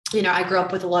 Like, I grew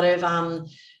up with a lot of,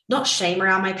 not shame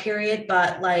around my period,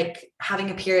 but like having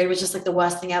a period was just like the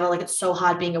worst thing ever. Like it's so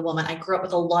hard being a woman. I grew up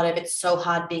with a lot of it's so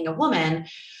hard being a woman.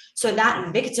 So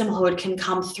that victimhood can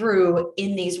come through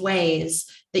in these ways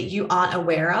that you aren't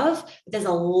aware of. There's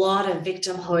a lot of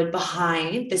victimhood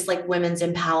behind this like women's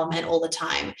empowerment all the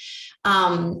time.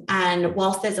 And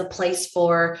whilst there's a place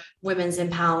for women's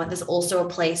empowerment, there's also a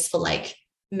place for like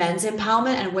men's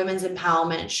empowerment, and women's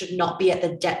empowerment should not be at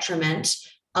the detriment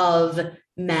of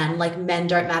men. Like men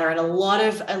don't matter. And a lot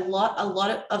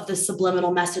of the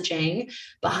subliminal messaging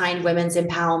behind women's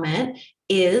empowerment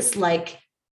is like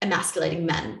emasculating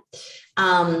men.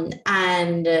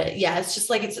 Yeah, it's just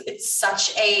like it's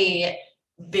such a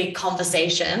big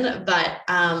conversation, but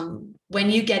when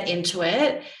you get into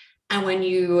it and when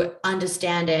you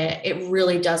understand it, it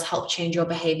really does help change your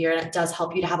behavior, and it does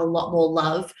help you to have a lot more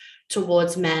love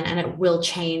towards men, and it will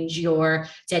change your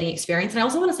dating experience. And I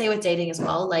also want to say with dating as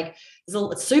well, like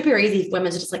it's super easy for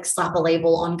women to just like slap a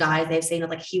label on guys they've seen of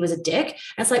like, he was a dick.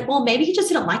 And it's like, well, maybe he just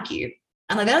didn't like you.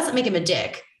 And like, that doesn't make him a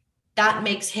dick. That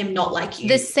makes him not like you.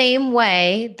 The same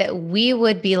way that we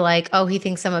would be like, oh, he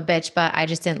thinks I'm a bitch, but I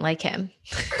just didn't like him.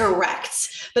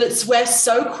 Correct. But we're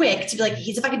so quick to be like,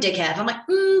 he's a fucking dickhead. I'm like,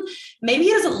 maybe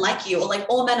he doesn't like you, or like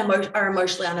all men are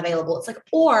emotionally unavailable. It's like,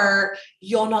 or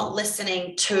you're not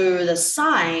listening to the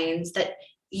signs that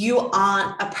you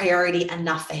aren't a priority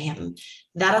enough for him.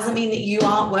 That doesn't mean that you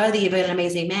aren't worthy of an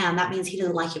amazing man. That means he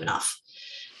doesn't like you enough.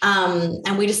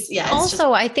 And we just,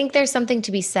 Also, I think there's something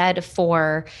to be said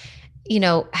for,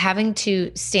 having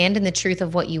to stand in the truth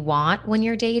of what you want when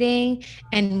you're dating.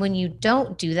 And when you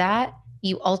don't do that,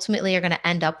 you ultimately are going to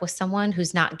end up with someone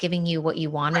who's not giving you what you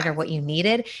wanted or what you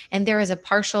needed. And there is a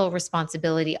partial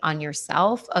responsibility on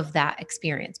yourself of that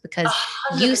experience, because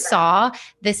 100%. You saw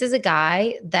this is a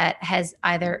guy that has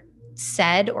either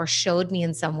said or showed me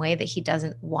in some way that he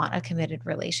doesn't want a committed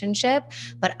relationship,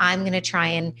 but I'm going to try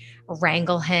and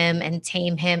wrangle him and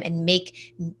tame him and make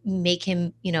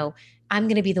him, I'm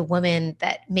going to be the woman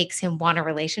that makes him want a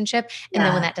relationship. And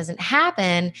then when that doesn't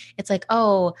happen, it's like,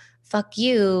 oh, fuck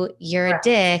you, you're a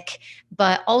dick.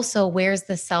 But also, where's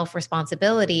the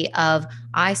self-responsibility of,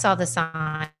 I saw the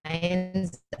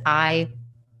signs, I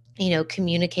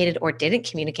communicated or didn't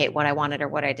communicate what I wanted or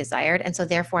what I desired. And so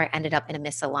therefore I ended up in a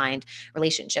misaligned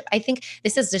relationship. I think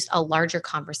this is just a larger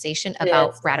conversation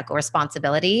about radical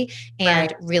responsibility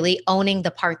and really owning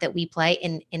the part that we play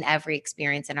in every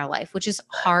experience in our life, which is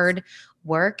hard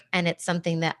work. And it's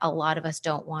something that a lot of us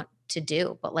don't want to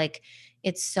do, but like,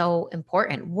 it's so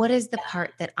important. What is the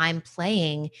part that I'm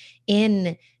playing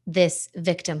in this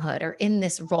victimhood or in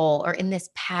this role or in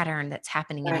this pattern that's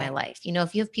happening in my life?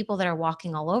 If you have people that are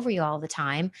walking all over you all the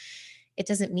time, it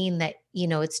doesn't mean that,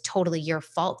 it's totally your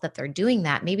fault that they're doing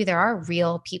that. Maybe there are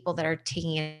real people that are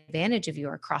taking advantage of you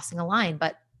or crossing a line,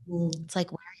 but it's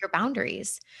like, where are your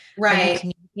boundaries? Are you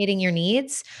communicating your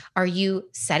needs? Are you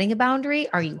setting a boundary?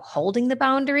 Are you holding the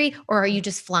boundary, or are you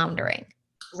just floundering?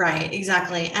 Right,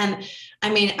 exactly. And I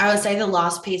mean, I would say the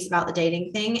last piece about the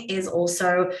dating thing is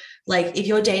also like, if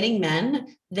you're dating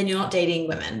men, then you're not dating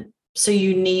women. So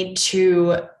you need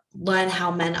to learn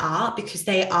how men are, because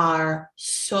they are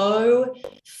so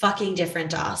fucking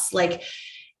different to us. Like,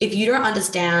 if you don't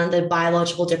understand the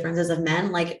biological differences of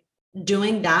men, like,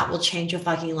 doing that will change your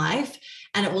fucking life.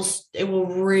 And it will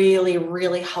really,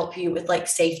 really help you with like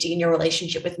safety in your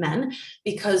relationship with men,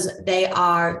 because they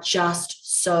are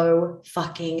just so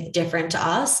fucking different to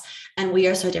us, and we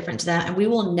are so different to them. And we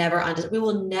will never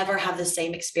have the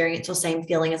same experience or same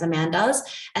feeling as a man does.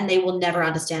 And they will never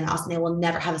understand us, and they will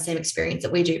never have the same experience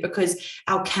that we do, because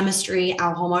our chemistry,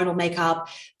 our hormonal makeup,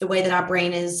 the way that our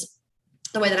brain is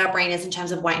in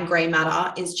terms of white and gray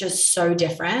matter is just so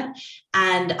different.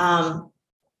 And,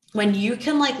 when you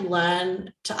can like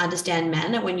learn to understand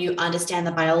men, and when you understand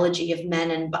the biology of men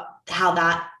and how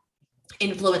that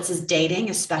influences dating,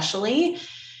 especially,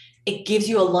 it gives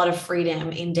you a lot of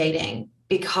freedom in dating,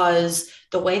 because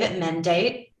the way that men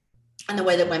date and the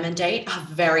way that women date are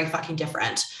very fucking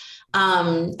different.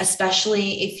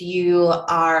 Especially if you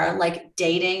are like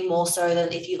dating more so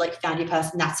than if you like found your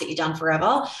person, that's it, you're done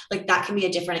forever. Like, that can be a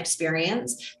different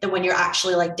experience than when you're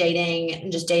actually like dating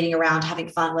and just dating around, having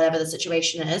fun, whatever the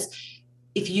situation is.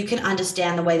 If you can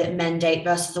understand the way that men date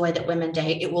versus the way that women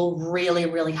date, it will really,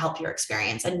 really help your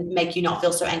experience and make you not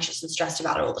feel so anxious and stressed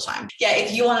about it all the time. Yeah,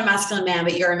 if you want a masculine man,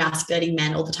 but you're emasculating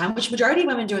men all the time, which majority of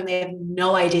women do, and they have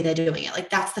no idea they're doing it. Like,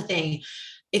 that's the thing.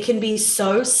 It can be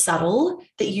so subtle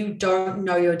that you don't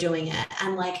know you're doing it.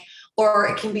 And like, or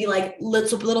it can be like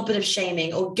little bit of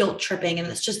shaming or guilt tripping. And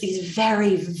it's just these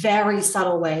very, very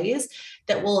subtle ways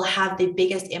that will have the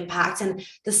biggest impact. And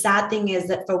the sad thing is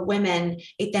that for women,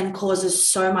 it then causes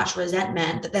so much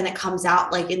resentment that then it comes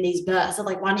out like in these bursts of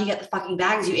like, why don't you get the fucking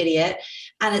bags, you idiot?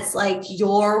 And it's like,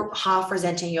 you're half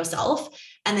resenting yourself,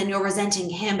 and then you're resenting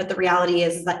him. But the reality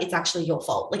is that it's actually your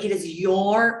fault. Like, it is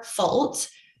your fault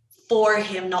for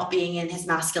him not being in his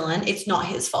masculine. It's not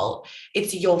his fault.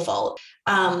 It's your fault.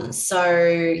 So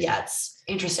yeah, it's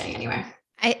interesting anyway.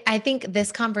 I think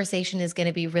this conversation is going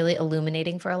to be really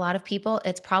illuminating for a lot of people.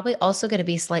 It's probably also going to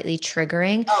be slightly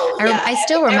triggering. Oh, yeah. I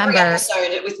still remember. Every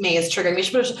episode with me is triggering me.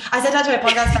 I said that to my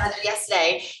podcast manager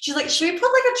yesterday. She's like, should we put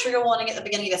like a trigger warning at the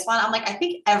beginning of this one? I'm like, I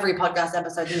think every podcast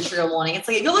episode is a trigger warning. It's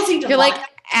like, if you're listening to You're like,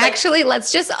 actually,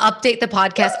 let's just update the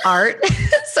podcast art.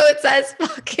 So it says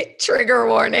fucking trigger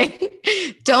warning.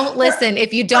 Don't listen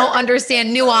if you don't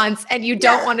understand nuance and you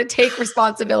don't want to take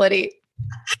responsibility.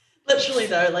 Literally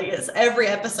though, like, it's every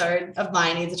episode of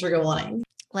mine needs a trigger warning.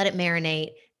 Let it marinate,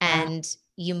 and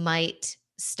you might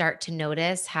start to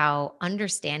notice how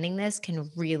understanding this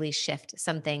can really shift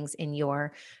some things in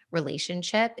your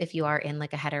relationship. If you are in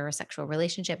like a heterosexual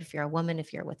relationship, if you're a woman,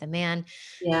 if you're with a man,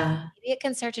 Yeah. maybe it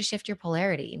can start to shift your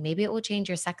polarity. Maybe it will change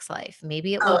your sex life.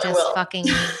 Maybe it will Oh, it just will. fucking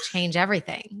change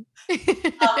everything.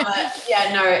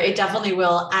 Yeah, no, it definitely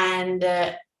will. And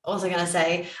what was I gonna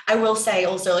say? I will say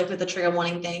also, like with the trigger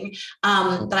warning thing,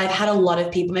 that I've had a lot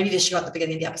of people, maybe this should go at the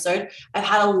beginning of the episode. I've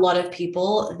had a lot of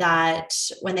people that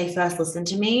when they first listen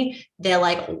to me, they're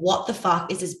like, what the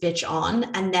fuck is this bitch on?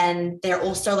 And then they're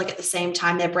also like at the same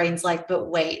time, their brain's like, but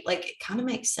wait, like it kind of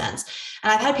makes sense.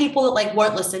 And I've had people that like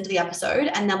won't listen to the episode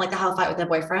and then like they'll have a fight with their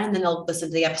boyfriend, and then they'll listen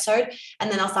to the episode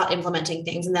and then I'll start implementing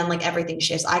things and then like everything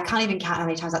shifts. I can't even count how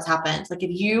many times that's happened. Like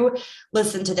if you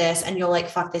listen to this and you're like,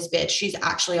 fuck this bitch, she's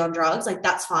actually on drugs, like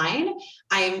that's fine.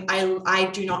 I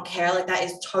do not care. Like that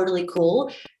is totally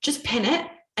cool. Just pin it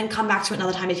and come back to it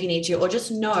another time if you need to, or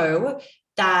just know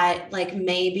that like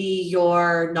maybe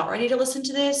you're not ready to listen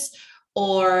to this,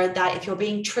 or that if you're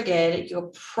being triggered,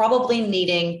 you're probably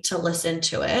needing to listen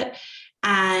to it.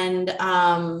 And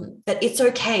that it's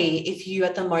okay if you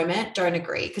at the moment don't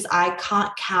agree, because I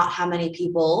can't count how many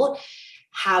people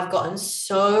have gotten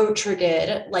so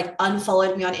triggered, like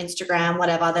unfollowed me on Instagram,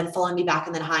 whatever, then follow me back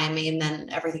and then hire me and then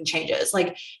everything changes.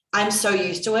 Like I'm so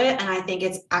used to it. And I think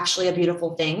it's actually a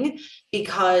beautiful thing,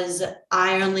 because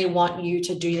I only want you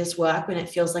to do this work when it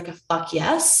feels like a fuck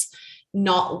yes,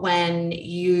 not when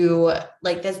you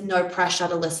like, there's no pressure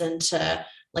to listen to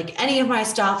like any of my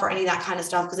stuff or any of that kind of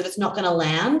stuff. Because if it's not going to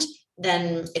land,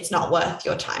 then it's not worth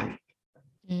your time.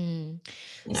 Mm.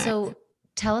 You know? So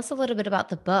tell us a little bit about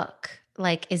the book.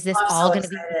 Like, is this I'm all so going to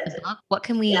be excited. the book? What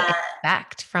can we Yeah.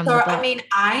 expect from So, the book? I mean,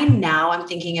 I'm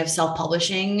thinking of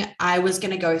self-publishing. I was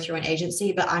going to go through an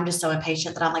agency, but I'm just so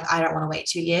impatient that I'm like, I don't want to wait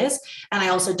 2 years. And I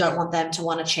also don't want them to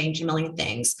want to change a million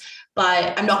things.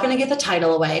 But I'm not going to give the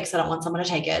title away because I don't want someone to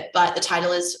take it. But the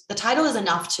title is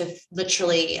enough to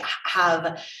literally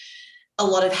have a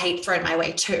lot of hate thrown my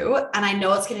way too. And I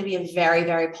know it's going to be a very,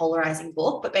 very polarizing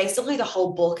book, but basically the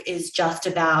whole book is just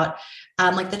about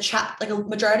like a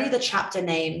majority of the chapter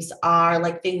names are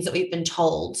like things that we've been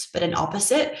told, but an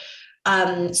opposite.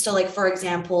 So like, for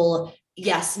example,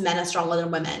 yes, men are stronger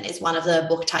than women is one of the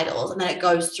book titles. And then it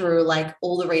goes through like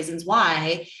all the reasons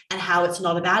why and how it's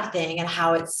not a bad thing and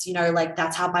how it's, you know, like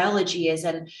that's how biology is.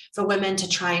 And for women to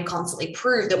try and constantly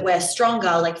prove that we're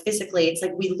stronger, like physically, it's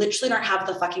like we literally don't have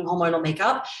the fucking hormonal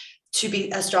makeup to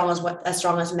be as strong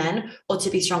as men or to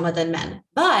be stronger than men,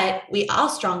 but we are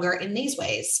stronger in these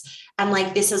ways. And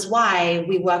like, this is why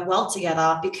we work well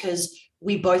together, because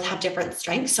we both have different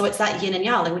strengths. So it's that yin and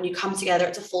yang. Like when you come together,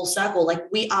 it's a full circle. Like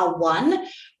we are one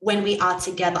when we are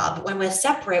together, but when we're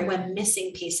separate, we're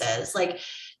missing pieces. Like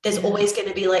there's always going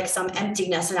to be like some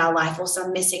emptiness in our life or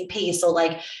some missing piece. Or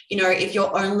like, you know, if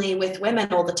you're only with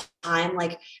women all the time,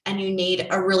 like, and you need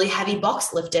a really heavy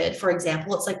box lifted, for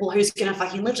example, it's like, well, who's going to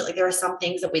fucking lift it? Like there are some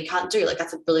things that we can't do. Like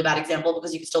that's a really bad example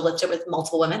because you can still lift it with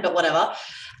multiple women, but whatever.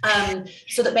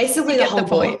 So that basically the whole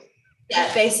book,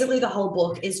 basically the whole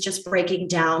book is just breaking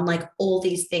down like all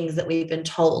these things that we've been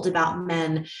told about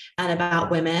men and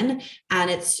about women. And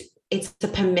it's the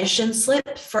permission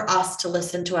slip for us to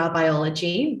listen to our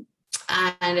biology.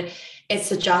 And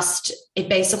it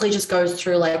basically just goes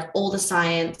through like all the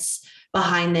science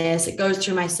behind this. It goes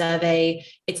through my survey.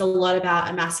 It's a lot about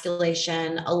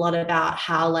emasculation, a lot about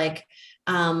how like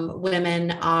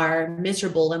women are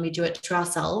miserable and we do it to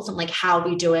ourselves, and like how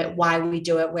we do it, why we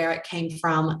do it, where it came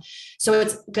from. So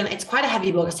it's quite a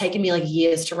heavy book. It's taken me like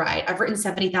years to write. I've written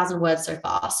 70,000 words so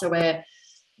far. So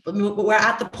we're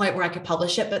at the point where I could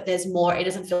publish it, but there's more. It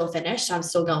doesn't feel finished, so I'm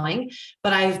still going.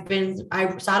 But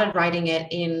I started writing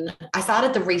it I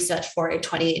started the research for it in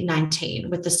 2019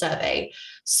 with the survey.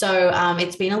 So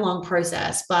it's been a long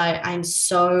process, but I'm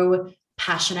so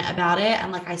passionate about it.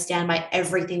 And like, I stand by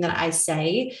everything that I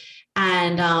say.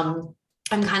 And I'm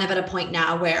kind of at a point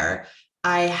now where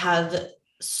I have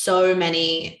so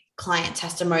many client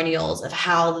testimonials of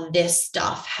how this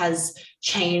stuff has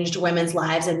changed women's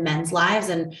lives and men's lives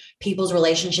and people's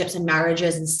relationships and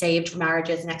marriages and saved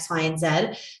marriages and X, Y, and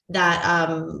Z,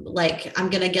 that like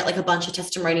I'm going to get like a bunch of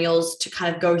testimonials to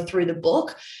kind of go through the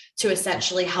book to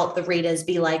essentially help the readers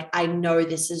be like, I know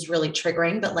this is really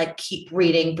triggering, but like keep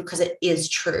reading because it is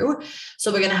true.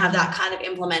 So we're going to have that kind of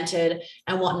implemented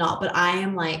and whatnot. But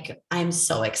I'm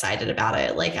so excited about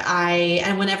it. Like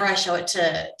and whenever I show it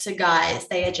to guys,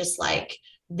 they are just like,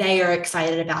 they are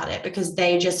excited about it because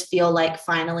they just feel like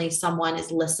finally someone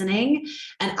is listening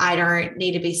and I don't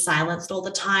need to be silenced all the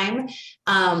time.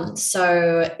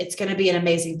 So it's going to be an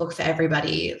amazing book for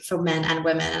everybody, for men and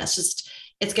women. And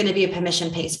it's going to be a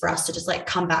permission piece for us to just like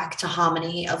come back to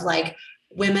harmony of like,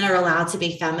 women are allowed to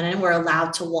be feminine. We're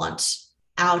allowed to want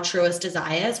our truest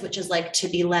desires, which is like to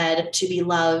be led, to be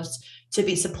loved, to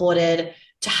be supported,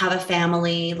 to have a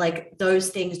family. Like those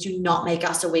things do not make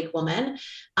us a weak woman.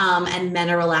 And men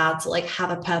are allowed to like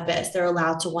have a purpose. They're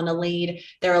allowed to want to lead.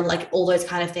 There are like all those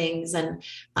kind of things. And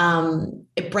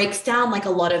it breaks down like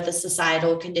a lot of the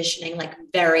societal conditioning, like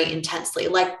very intensely,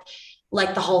 like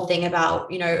the whole thing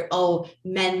about, you know, oh,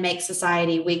 men make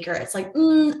society weaker. It's like,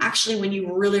 actually, when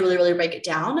you really, really, really break it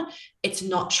down, it's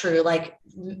not true. Like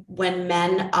when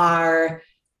men are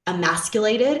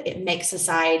emasculated, it makes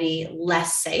society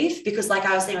less safe because, like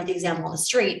I was saying with the example on the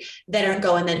street, they don't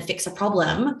go and then fix a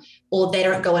problem, or they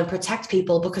don't go and protect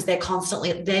people because they've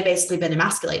basically been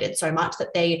emasculated so much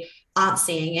that they aren't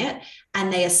seeing it,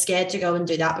 and they are scared to go and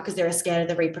do that because they're scared of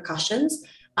the repercussions.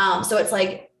 So it's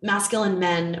like masculine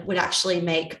men would actually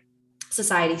make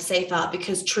society safer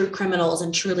because true criminals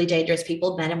and truly dangerous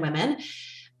people, men and women,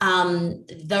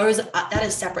 that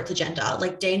is separate to gender.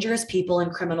 Like dangerous people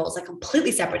and criminals are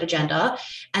completely separate to gender.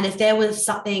 And if there was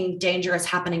something dangerous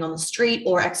happening on the street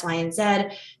or X, Y, and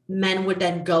Z, men would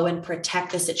then go and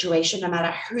protect the situation, no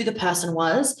matter who the person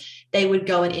was. They would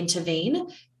go and intervene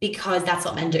because that's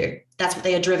what men do. That's what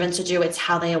they are driven to do. It's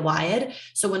how they are wired.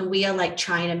 So when we are like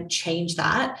trying to change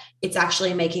that, it's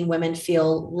actually making women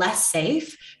feel less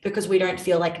safe because we don't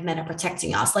feel like men are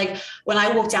protecting us. Like when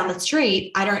I walk down the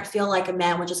street, I don't feel like a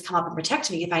man would just come up and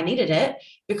protect me if I needed it,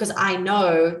 because I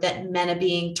know that men are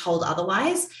being told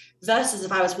otherwise. Versus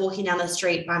if I was walking down the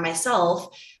street by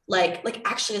myself, like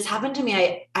actually this happened to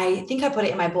me. I think I put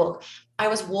it in my book. I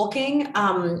was walking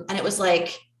and it was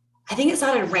like, I think it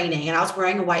started raining and I was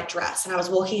wearing a white dress and I was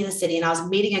walking in the city and I was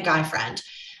meeting a guy friend,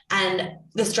 and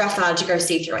this dress started to go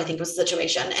see-through, I think was the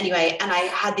situation. Anyway, and I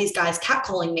had these guys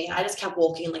catcalling me and I just kept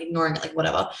walking, like ignoring it, like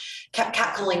whatever, kept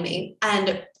catcalling me.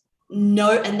 And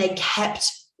they kept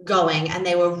going, and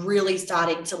they were really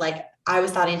starting to like, I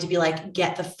was starting to be like,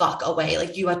 get the fuck away.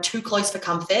 Like you are too close for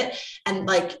comfort, and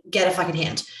like, get a fucking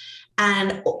hint.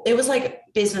 And it was like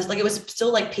business, like it was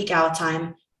still like peak hour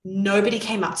time. Nobody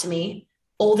came up to me.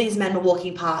 All these men were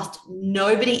walking past,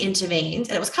 nobody intervened.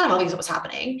 And it was kind of obvious what was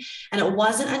happening. And it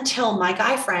wasn't until my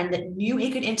guy friend that knew he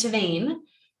could intervene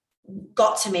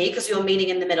got to me, because we were meeting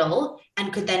in the middle,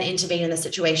 and could then intervene in the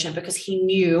situation because he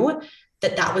knew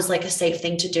that that was like a safe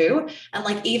thing to do. And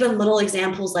like even little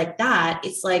examples like that,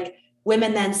 it's like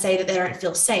women then say that they don't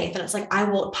feel safe. And it's like, I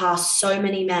walked past so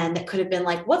many men that could have been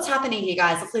like, what's happening here,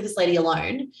 guys? Let's leave this lady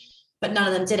alone. But none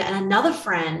of them did it. And another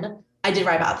friend, I did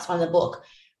write about this one in the book.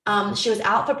 She was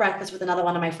out for breakfast with another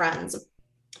one of my friends.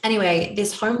 Anyway,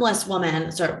 this homeless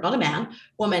woman, so not a man,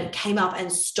 woman came up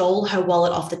and stole her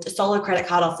stole her credit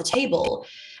card off the table.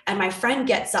 And my friend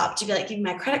gets up to be like, give me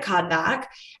my credit card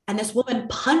back. And this woman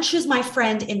punches my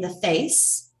friend in the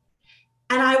face.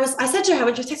 And I said to her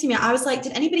when she was texting me, I was like,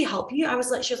 did anybody help you?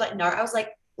 She was like, no. I was like,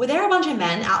 were there a bunch of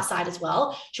men outside as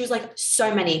well? She was like,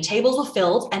 so many. Tables were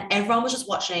filled and everyone was just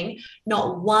watching.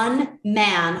 Not one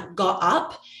man got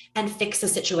up and fixed the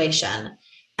situation.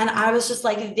 And I was just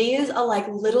like, these are like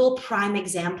little prime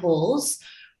examples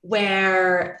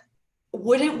where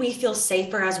wouldn't we feel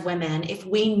safer as women if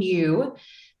we knew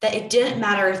that it didn't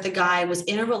matter if the guy was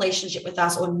in a relationship with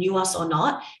us or knew us or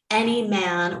not, any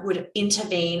man would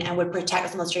intervene and would protect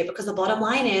us on the street? Because the bottom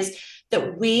line is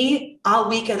that we are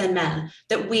weaker than men,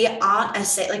 that we aren't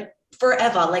as safe, like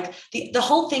forever. Like the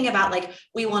whole thing about like,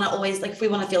 we want to always, like, if we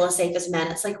want to feel as safe as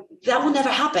men, it's like, that will never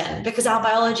happen because our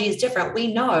biology is different.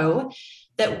 We know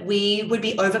that we would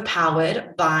be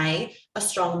overpowered by a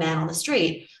strong man on the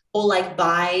street, or like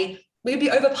we'd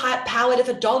be overpowered if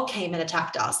a dog came and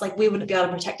attacked us. Like we wouldn't be able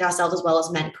to protect ourselves as well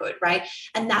as men could, right?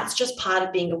 And that's just part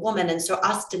of being a woman. And so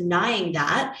us denying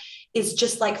that is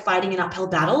just like fighting an uphill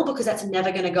battle, because that's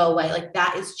never going to go away. Like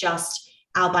that is just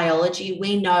our biology.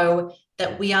 We know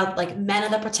that we are like, men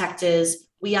are the protectors,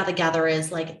 we are the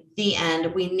gatherers, like the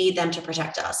end. We need them to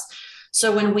protect us.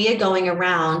 So when we are going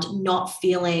around not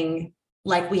feeling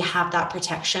like we have that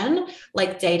protection,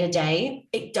 like day to day,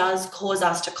 it does cause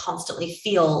us to constantly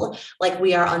feel like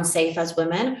we are unsafe as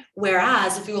women.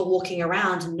 Whereas if we were walking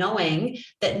around knowing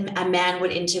that a man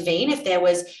would intervene if there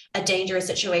was a dangerous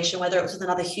situation, whether it was with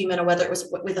another human or whether it was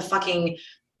with a fucking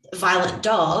violent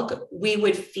dog, we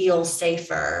would feel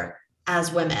safer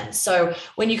as women. So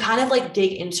when you kind of like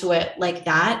dig into it like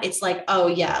that, it's like, oh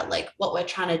yeah, like what we're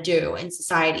trying to do in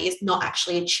society is not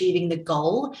actually achieving the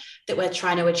goal that we're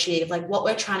trying to achieve. Like what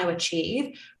we're trying to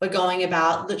achieve, we're going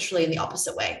about literally in the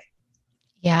opposite way.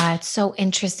 Yeah, it's so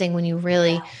interesting when you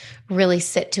really, really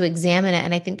sit to examine it.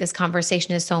 And I think this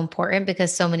conversation is so important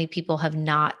because so many people have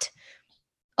not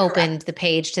opened the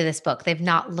page to this book. They've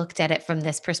not looked at it from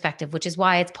this perspective, which is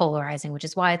why it's polarizing, which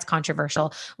is why it's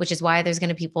controversial, which is why there's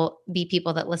going to be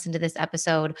people that listen to this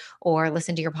episode or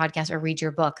listen to your podcast or read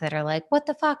your book that are like, what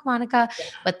the fuck, Monica?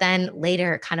 But then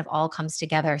later it kind of all comes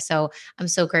together. So I'm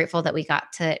so grateful that we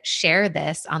got to share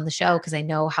this on the show because I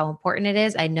know how important it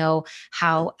is. I know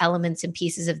how elements and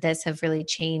pieces of this have really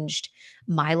changed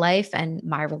my life and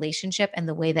my relationship and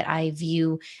the way that I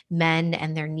view men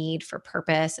and their need for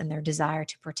purpose and their desire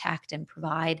to protect and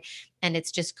provide. And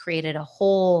it's just created a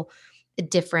whole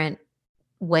different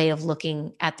way of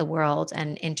looking at the world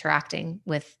and interacting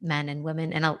with men and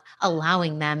women and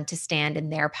allowing them to stand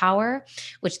in their power,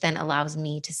 which then allows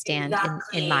me to stand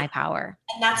in my power.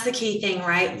 And that's the key thing,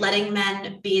 right? Letting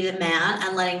men be the man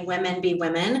and letting women be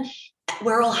women.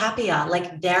 We're all happier.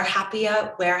 Like they're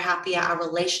happier, we're happier, our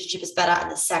relationship is better, and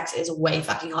the sex is way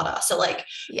fucking hotter. So like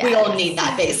we all need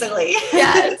that basically.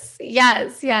 Yes.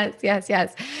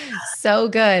 So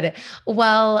good.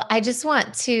 Well, I just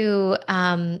want to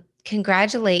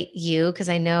congratulate you because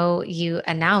I know you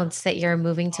announced that you're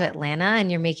moving to Atlanta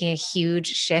and you're making a huge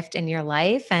shift in your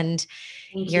life and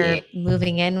you're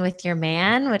moving in with your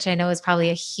man, which I know is probably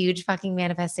a huge fucking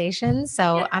manifestation.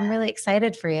 So I'm really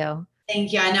excited for you.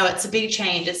 Thank you. I know it's a big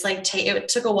change. It's like, it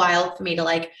took a while for me to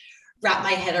like wrap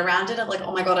my head around it of like,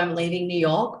 oh my God, I'm leaving New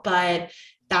York. But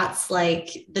that's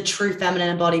like the true feminine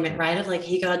embodiment, right? Of like,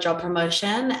 he got a job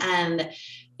promotion and,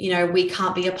 you know, we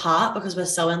can't be apart because we're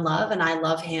so in love and I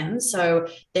love him. So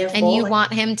therefore. And you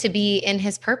want him to be in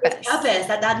his purpose.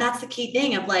 That's the key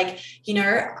thing of like, you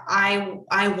know,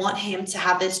 I want him to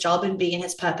have this job and be in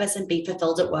his purpose and be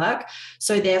fulfilled at work.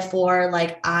 So therefore,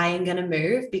 like I'm going to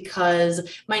move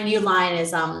because my new line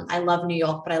is, I love New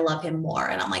York, but I love him more.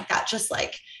 And I'm like, that just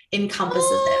like encompasses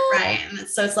it. Right. And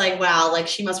so it's like, wow, like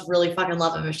she must really fucking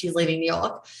love him if she's leaving New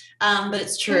York. But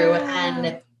it's true. Yeah.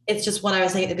 And it's just what I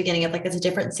was saying at the beginning of like, it's a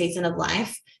different season of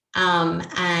life.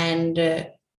 And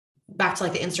back to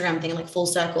like the Instagram thing, like full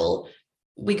circle,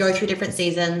 we go through different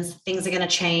seasons. Things are going to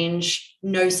change.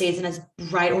 No season is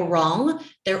right or wrong.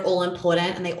 They're all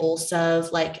important and they all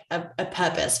serve like a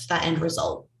purpose for that end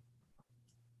result.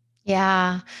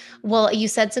 Yeah. Well, you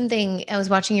said something, I was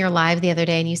watching your live the other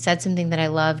day and you said something that I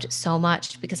loved so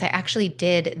much because I actually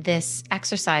did this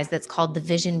exercise that's called the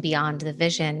Vision Beyond the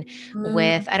Vision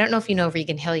with, I don't know if you know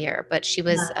Regan Hillier, but she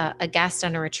was a guest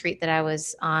on a retreat that I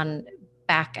was on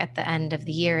back at the end of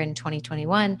the year in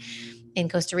 2021 in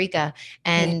Costa Rica.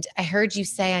 And I heard you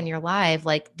say on your live,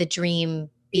 like the dream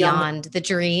beyond the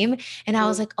dream. And I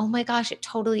was like, oh my gosh, it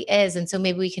totally is. And so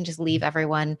maybe we can just leave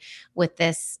everyone with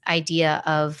this idea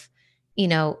of, you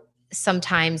know,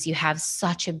 sometimes you have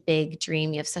such a big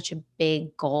dream, you have such a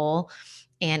big goal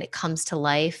and it comes to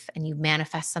life and you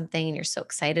manifest something and you're so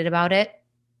excited about it.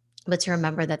 But to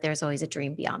remember that there's always a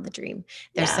dream beyond the dream.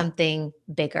 There's something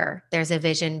bigger. There's a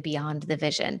vision beyond the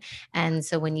vision. And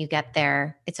so when you get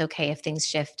there, it's okay if things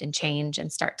shift and change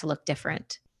and start to look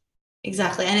different.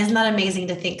 Exactly. And isn't that amazing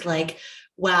to think like,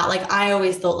 wow, like I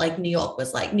always thought like New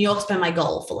York's been my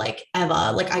goal for like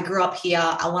ever. Like I grew up here.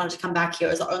 I wanted to come back here.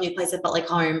 It was the only place I felt like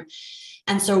home.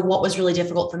 And so what was really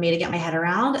difficult for me to get my head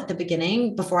around at the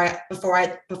beginning before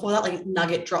that like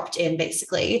nugget dropped in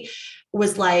basically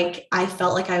was like, I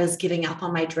felt like I was giving up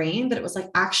on my dream, but it was like,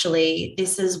 actually,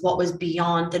 this is what was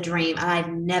beyond the dream. And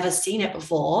I'd never seen it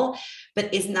before,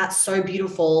 but isn't that so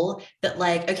beautiful that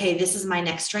like, okay, this is my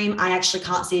next dream. I actually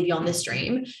can't see beyond this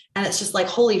dream. And it's just like,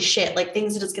 holy shit, like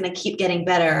things are just going to keep getting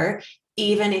better.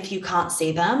 Even if you can't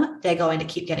see them, they're going to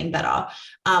keep getting better.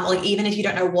 Like even if you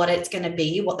don't know what it's going to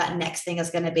be, what that next thing is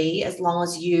going to be, as long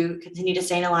as you continue to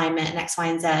stay in alignment and X, Y,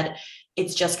 and Z,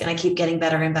 it's just going to keep getting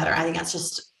better and better. I think that's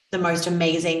just the most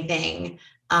amazing thing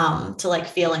to like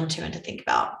feel into and to think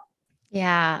about.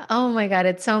 Yeah. Oh my God.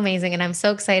 It's so amazing. And I'm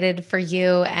so excited for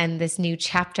you and this new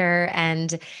chapter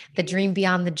and the dream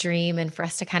beyond the dream and for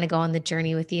us to kind of go on the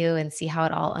journey with you and see how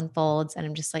it all unfolds. And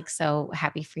I'm just like so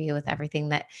happy for you with everything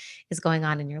that is going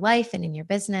on in your life and in your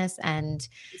business. And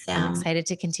I'm excited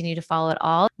to continue to follow it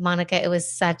all. Monica, it was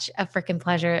such a freaking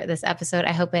pleasure this episode.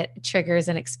 I hope it triggers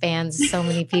and expands so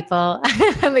many people.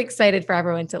 I'm excited for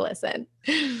everyone to listen.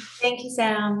 Thank you,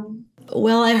 Sam.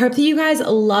 Well, I hope that you guys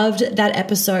loved that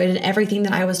episode and everything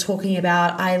that I was talking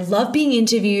about. I love being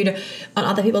interviewed on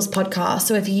other people's podcasts.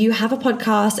 So if you have a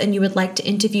podcast and you would like to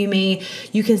interview me,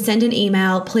 you can send an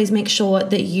email. Please make sure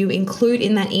that you include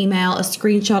in that email a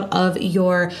screenshot of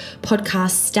your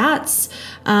podcast stats.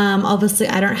 Obviously,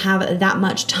 I don't have that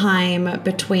much time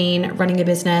between running a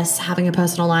business, having a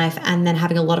personal life, and then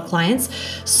having a lot of clients.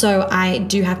 So I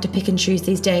do have to pick and choose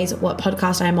these days what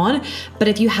podcast I'm on. But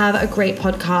if you have a great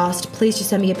podcast, please just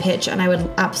send me a pitch and I would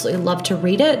absolutely love to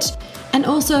read it. And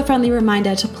also a friendly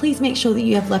reminder to please make sure that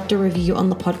you have left a review on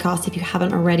the podcast if you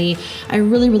haven't already. I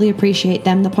really, really appreciate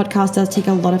them. The podcast does take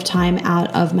a lot of time out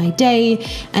of my day,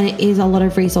 and it is a lot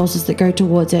of resources that go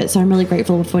towards it. So I'm really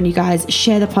grateful for when you guys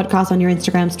share the podcast on your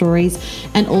Instagram stories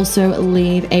and also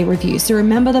leave a review. So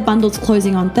remember, the bundle's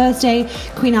closing on Thursday.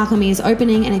 Queen Alchemy is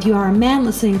opening, and if you are a man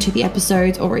listening to the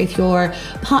episodes, or if your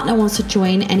partner wants to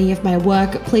join any of my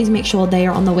work, please make sure they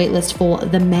are on the waitlist for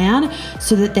the man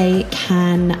so that they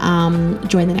can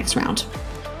join the next round.